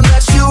anytime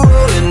that you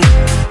rollin'.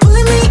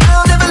 Pulling me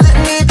out, never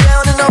letting me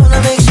down, and I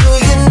wanna make sure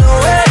you know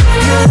it.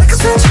 You're like a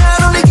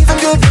sunshine, only giving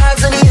good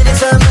vibes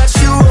anytime that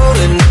you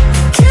rollin'.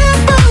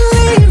 Can't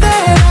believe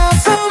that I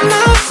found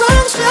my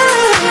sunshine.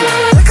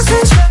 Like a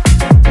sunshine,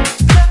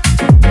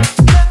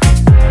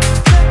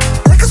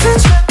 like a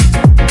sunshine,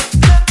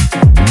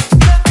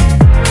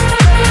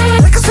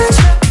 like a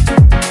sunshine,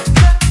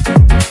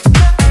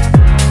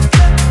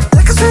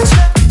 like a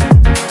sunshine.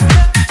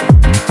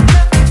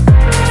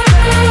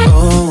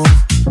 Oh,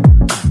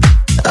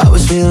 I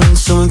was feeling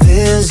so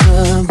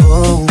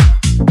invisible.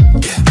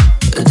 Yeah,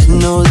 I didn't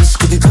know this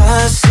could be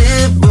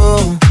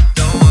possible.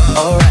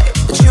 Alright,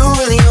 but you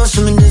really know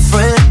something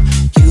different.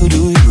 You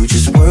do you,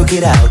 just work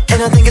it out,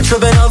 and I think it's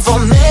rubbing off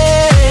on me.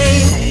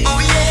 Oh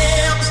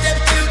yeah, step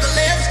to the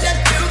left, step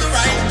to the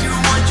right, do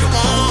what you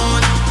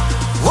want.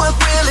 What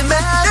really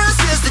matters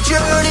is the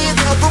journey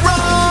that we're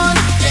on.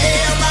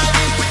 Yeah,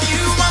 riding with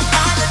you, I'm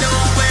finally know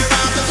where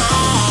I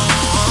belong.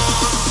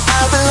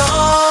 I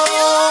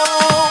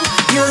belong.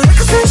 You're like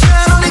a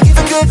sunshine, only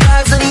giving good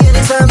vibes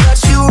anytime that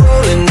you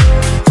rollin'.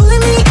 Pulling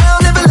me out,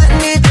 never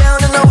letting me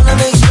down, and I wanna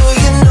make sure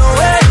you know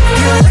it.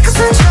 You're like a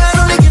sunshine,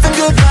 only giving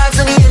good vibes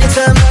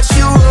anytime that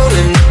you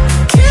rollin'.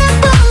 Can't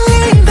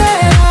believe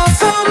that I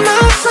found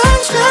my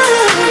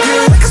sunshine.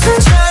 You're like a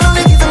sunshine,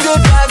 only giving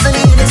good vibes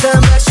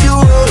anytime that you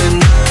rollin'.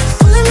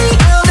 Pulling me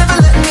out, never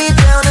letting me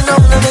down, and I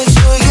wanna make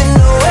sure you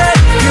know it.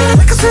 You're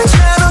like a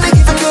sunshine, only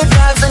giving good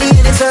vibes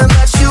anytime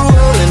that you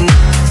rollin'.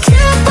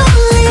 Can't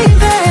believe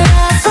that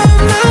I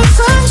found my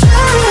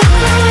sunshine.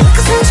 Like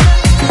a sunshine.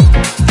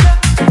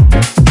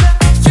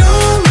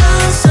 You're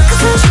my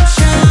sunshine.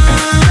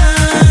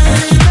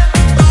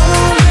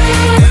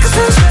 Like a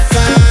sunshine.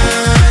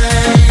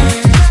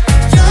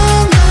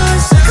 You're my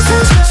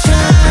sunshine.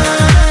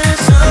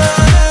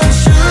 Sunshine.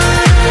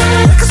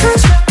 Like a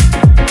sunshine.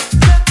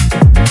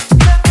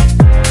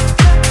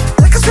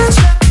 Like a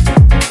sunshine.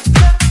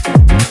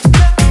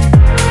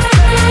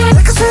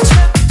 Like a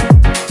sunshine.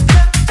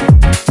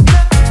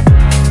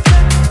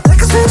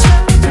 Like a sunshine.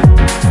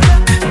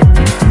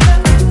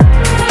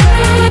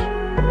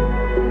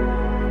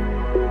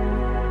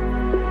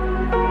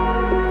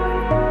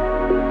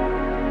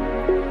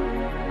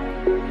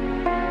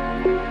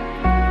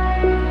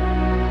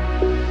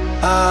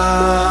 I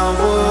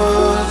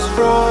was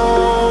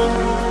wrong.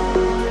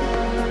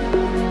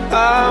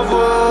 I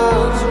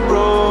was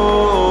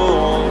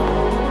wrong.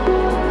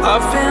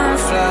 I've been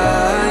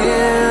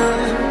flying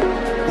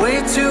way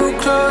too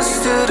close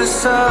to the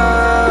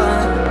sun.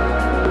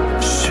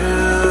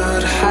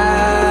 Should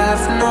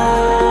have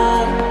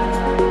known.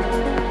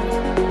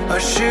 I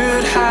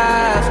should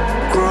have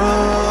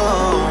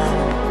grown.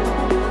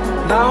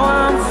 Now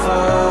I'm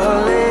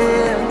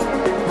falling.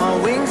 My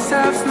wings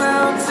have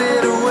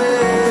melted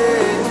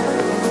away,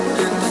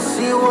 and to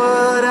see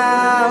what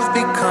I've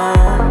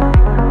become.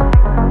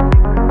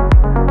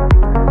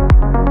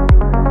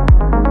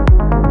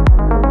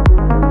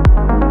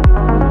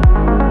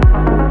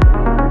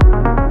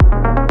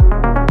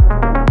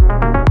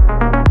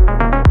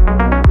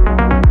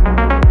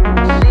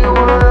 See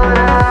what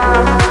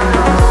I've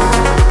become.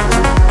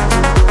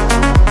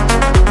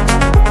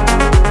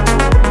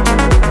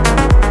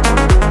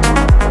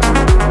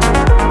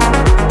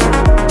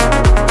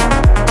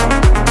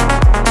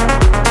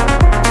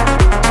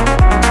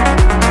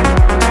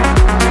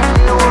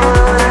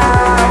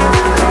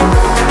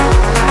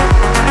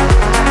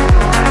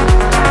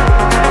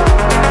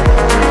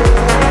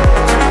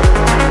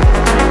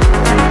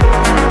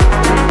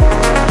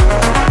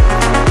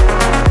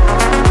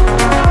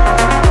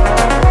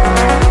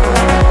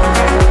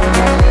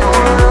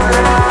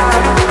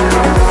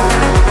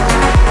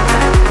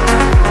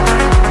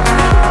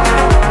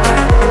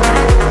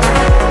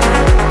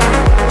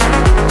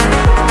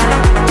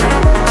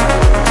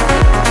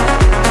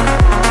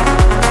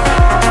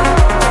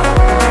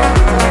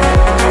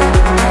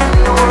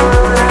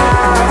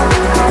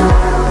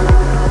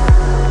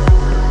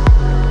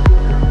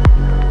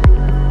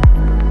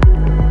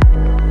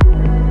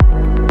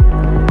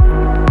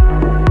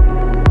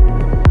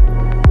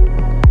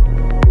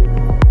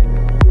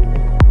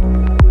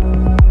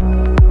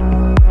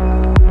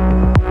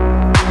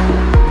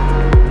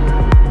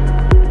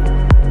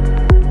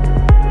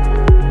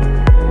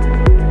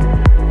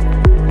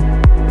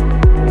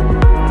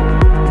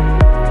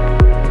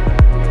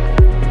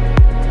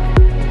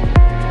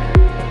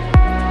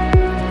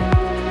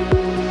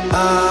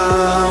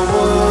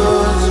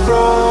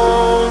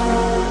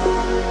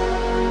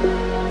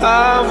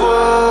 I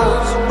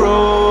was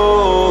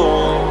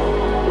wrong.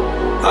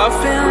 I've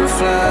been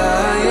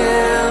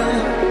flying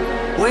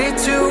way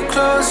too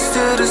close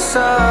to the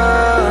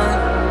sun.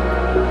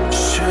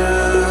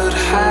 Should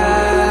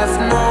have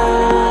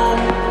known,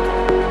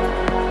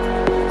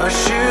 I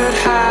should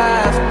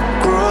have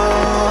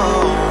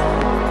grown.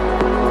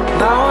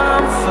 Now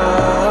I'm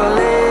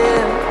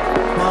falling,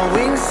 my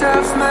wings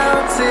have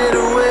melted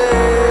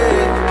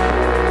away,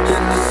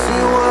 and I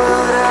see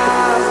what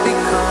I've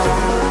become.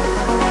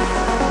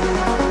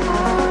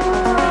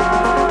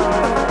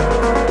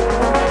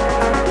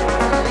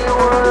 See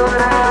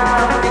what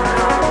I've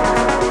become.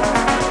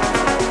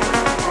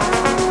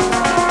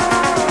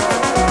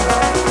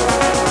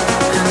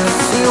 And I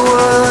see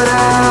what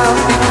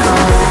I've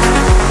become.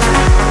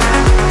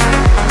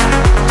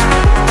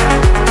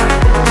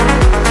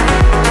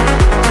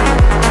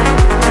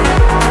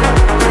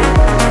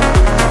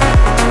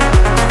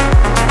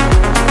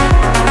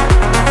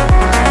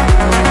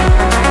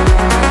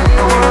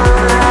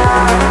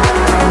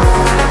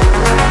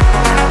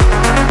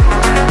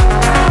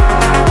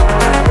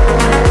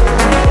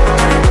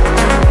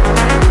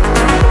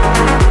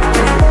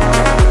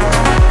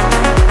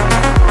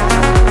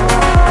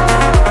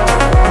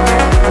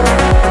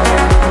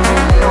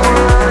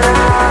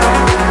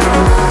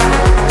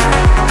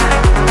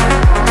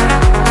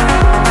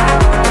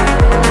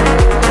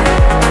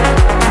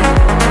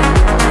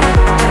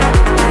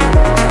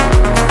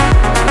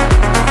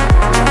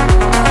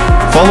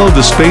 Follow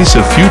the Space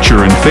of Future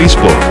on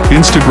Facebook,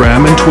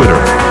 Instagram, and Twitter.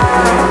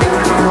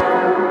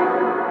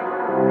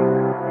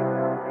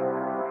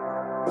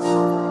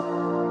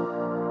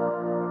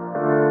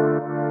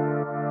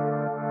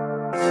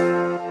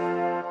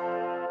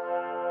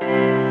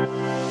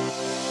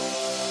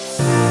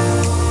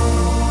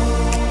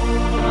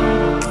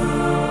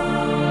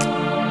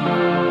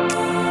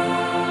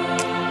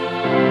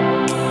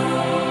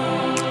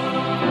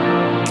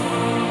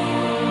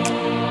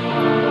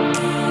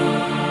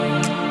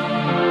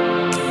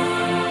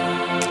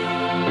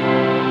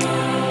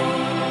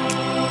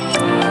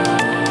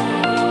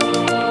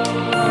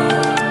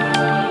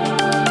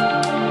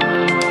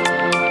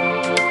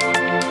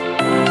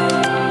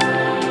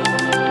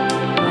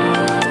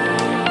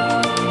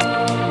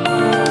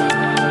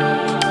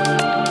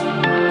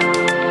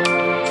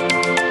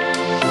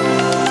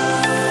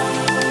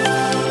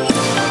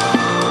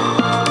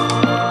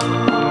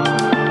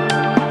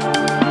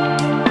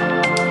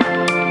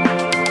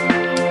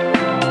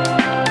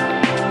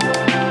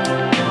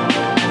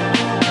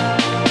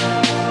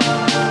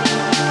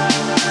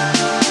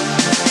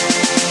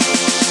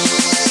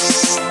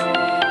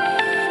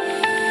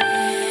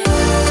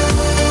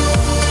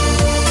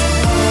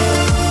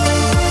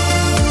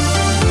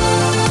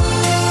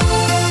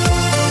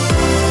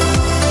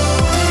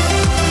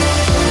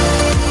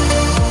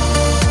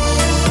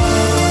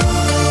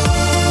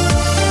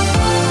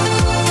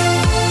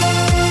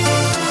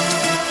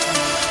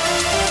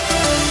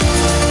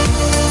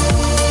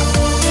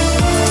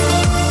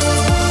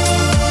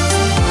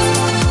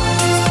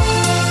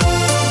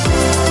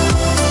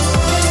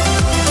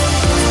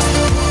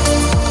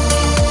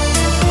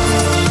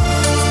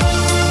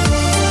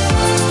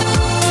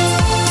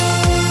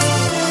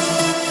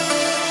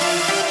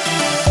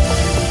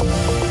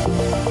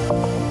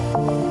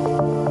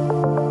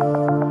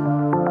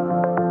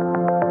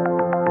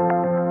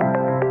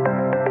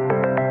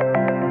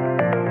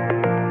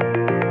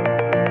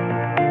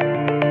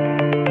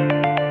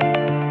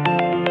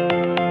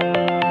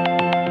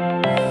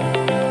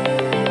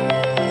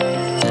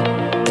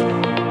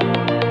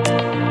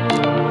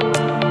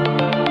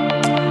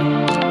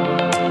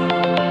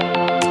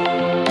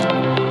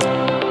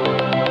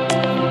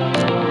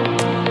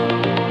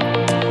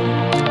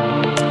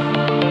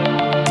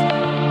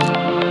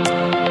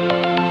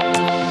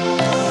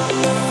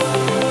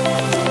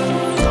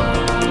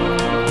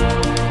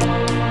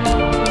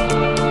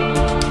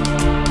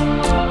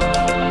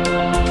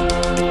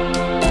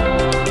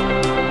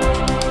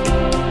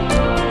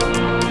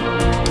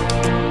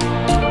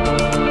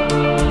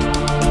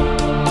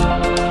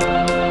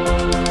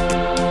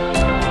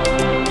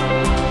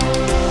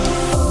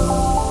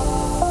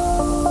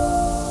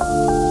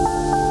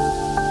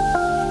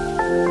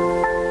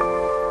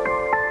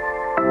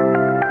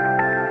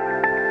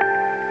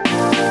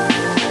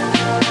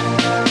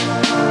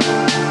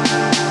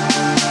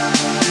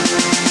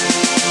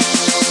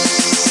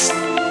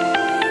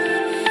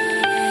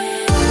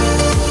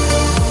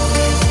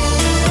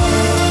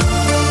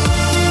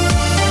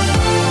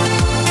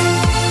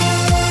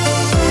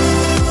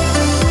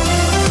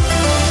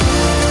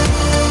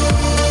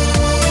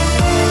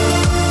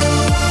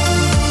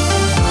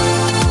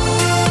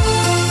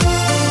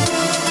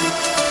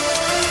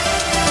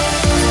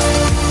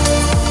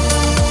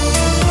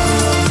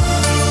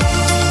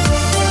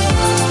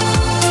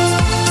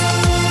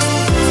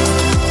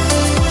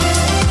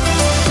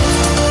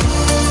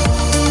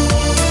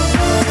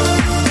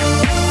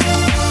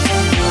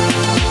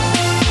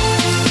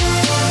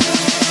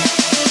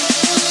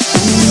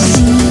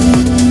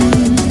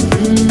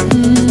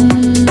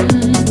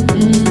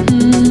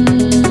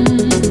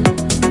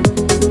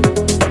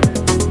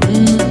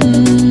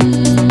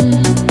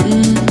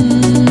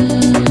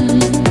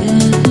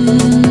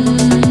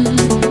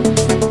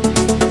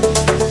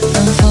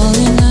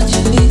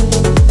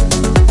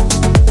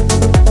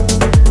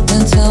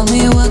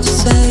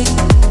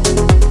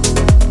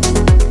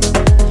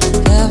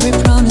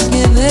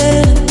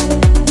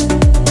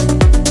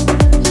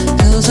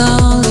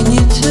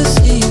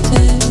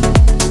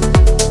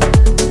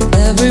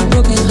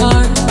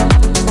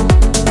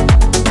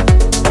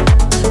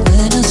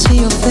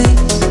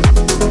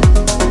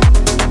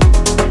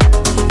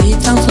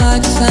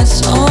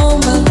 that's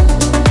over.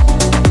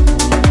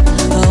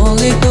 I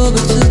only go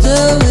back to the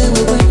way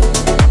we were.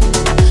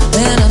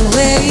 And I'm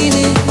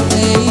waiting,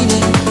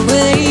 waiting,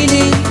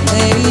 waiting,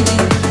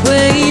 waiting,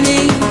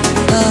 waiting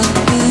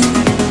again.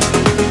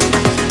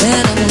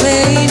 And I'm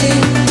waiting,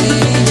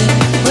 waiting,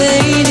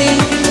 waiting,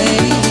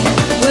 waiting,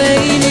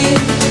 waiting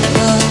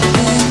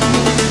again.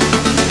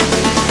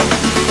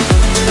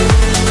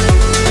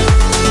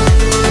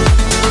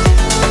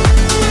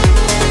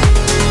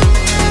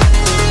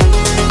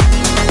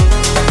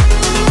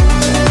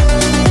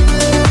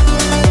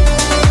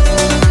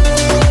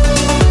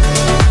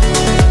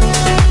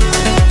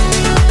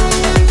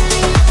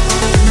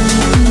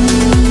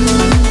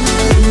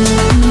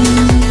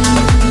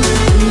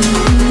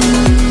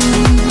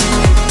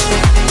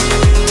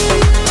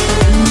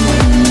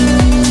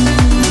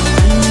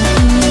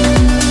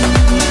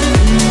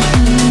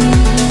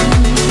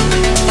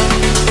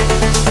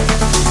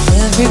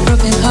 Every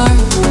broken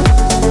heart,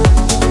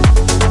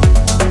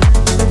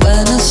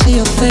 when I see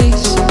your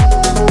face,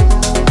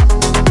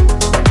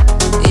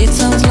 it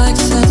sounds like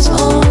that's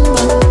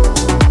over.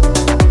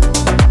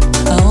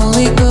 I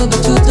only go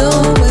back to the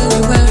way we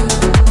were.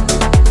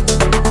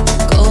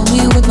 Call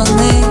me with my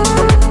name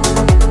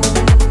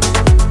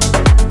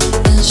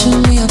and show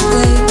me a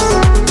place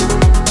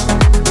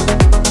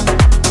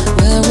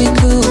where we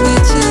could be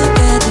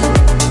together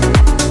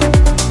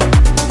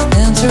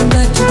and turn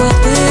back to what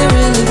we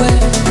really were.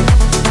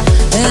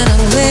 And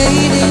I'm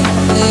waiting,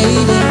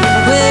 waiting,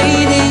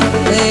 waiting,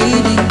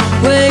 waiting,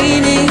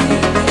 waiting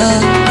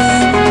again.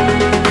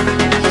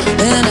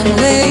 And I'm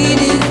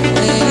waiting,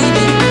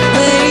 waiting,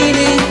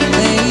 waiting,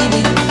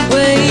 waiting,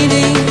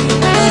 waiting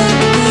again.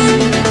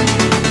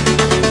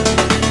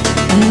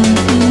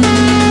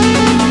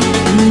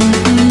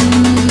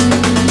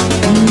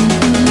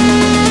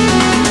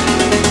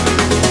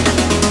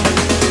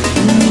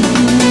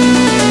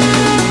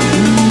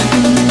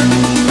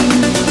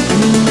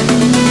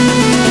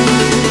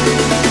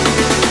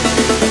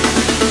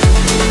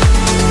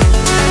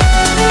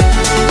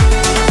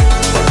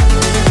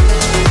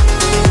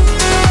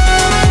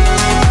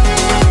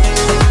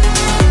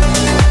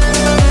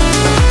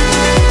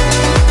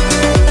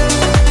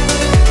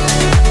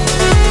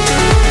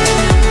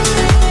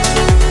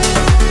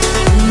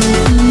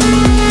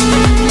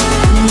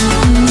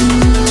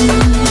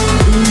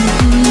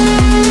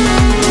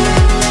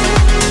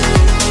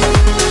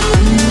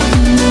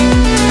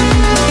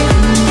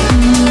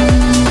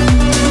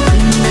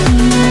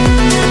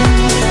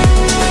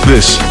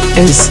 This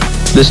is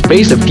the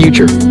space of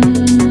future.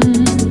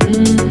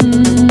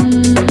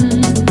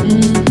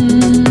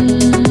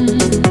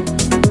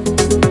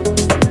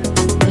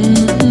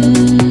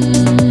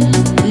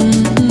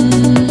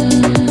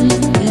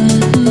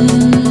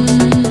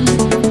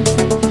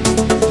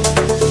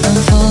 I'm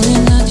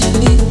falling at your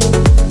feet.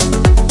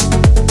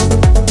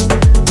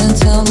 Then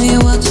tell me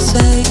what to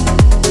say.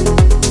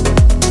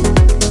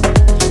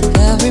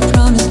 Every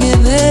promise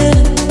given,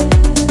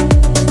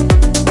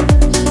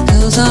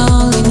 'cause I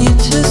only need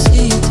to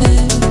see you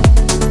there.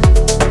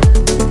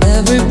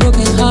 Every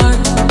broken heart,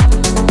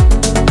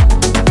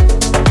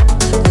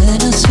 when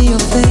I see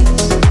your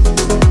face,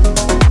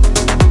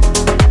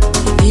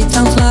 it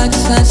sounds like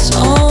that's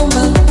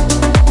over.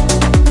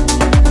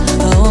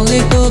 I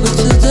only go back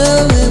to the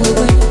way we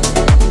were.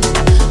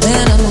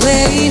 And I'm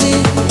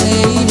waiting,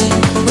 waiting,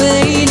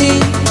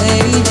 waiting,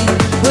 waiting,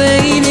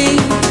 waiting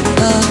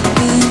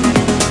again.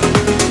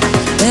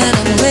 And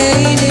I'm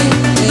waiting,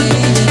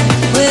 waiting,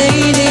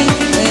 waiting,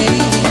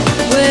 waiting,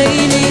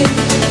 waiting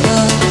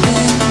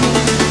again.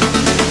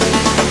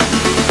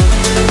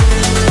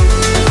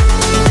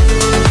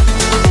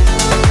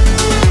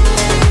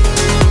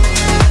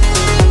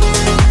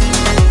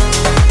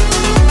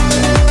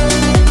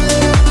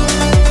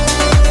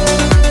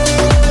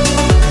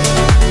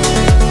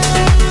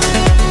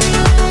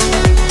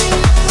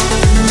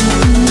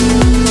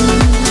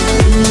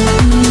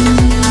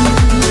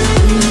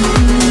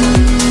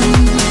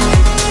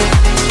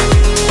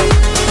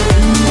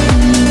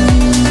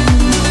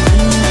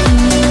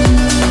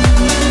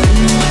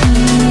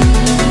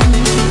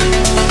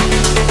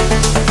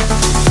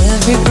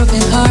 Every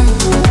broken heart,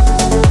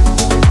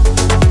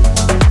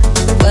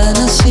 when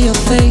I see your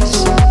face,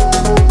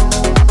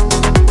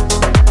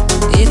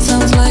 it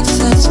sounds like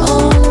that's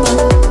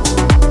over.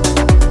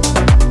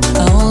 I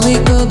only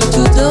go back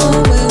to the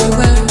way we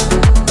were.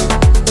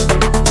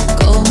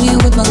 Call me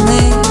with my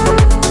name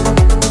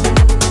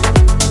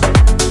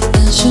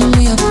and show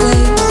me a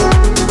place.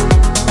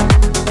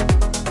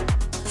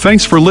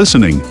 Thanks for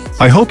listening.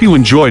 I hope you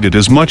enjoyed it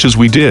as much as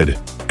we did.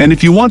 And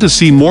if you want to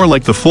see more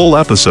like the full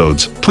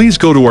episodes, please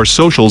go to our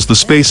socials, The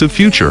Space of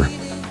Future.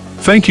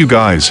 Thank you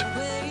guys.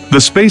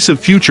 The Space of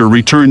Future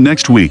return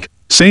next week,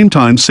 same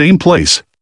time, same place.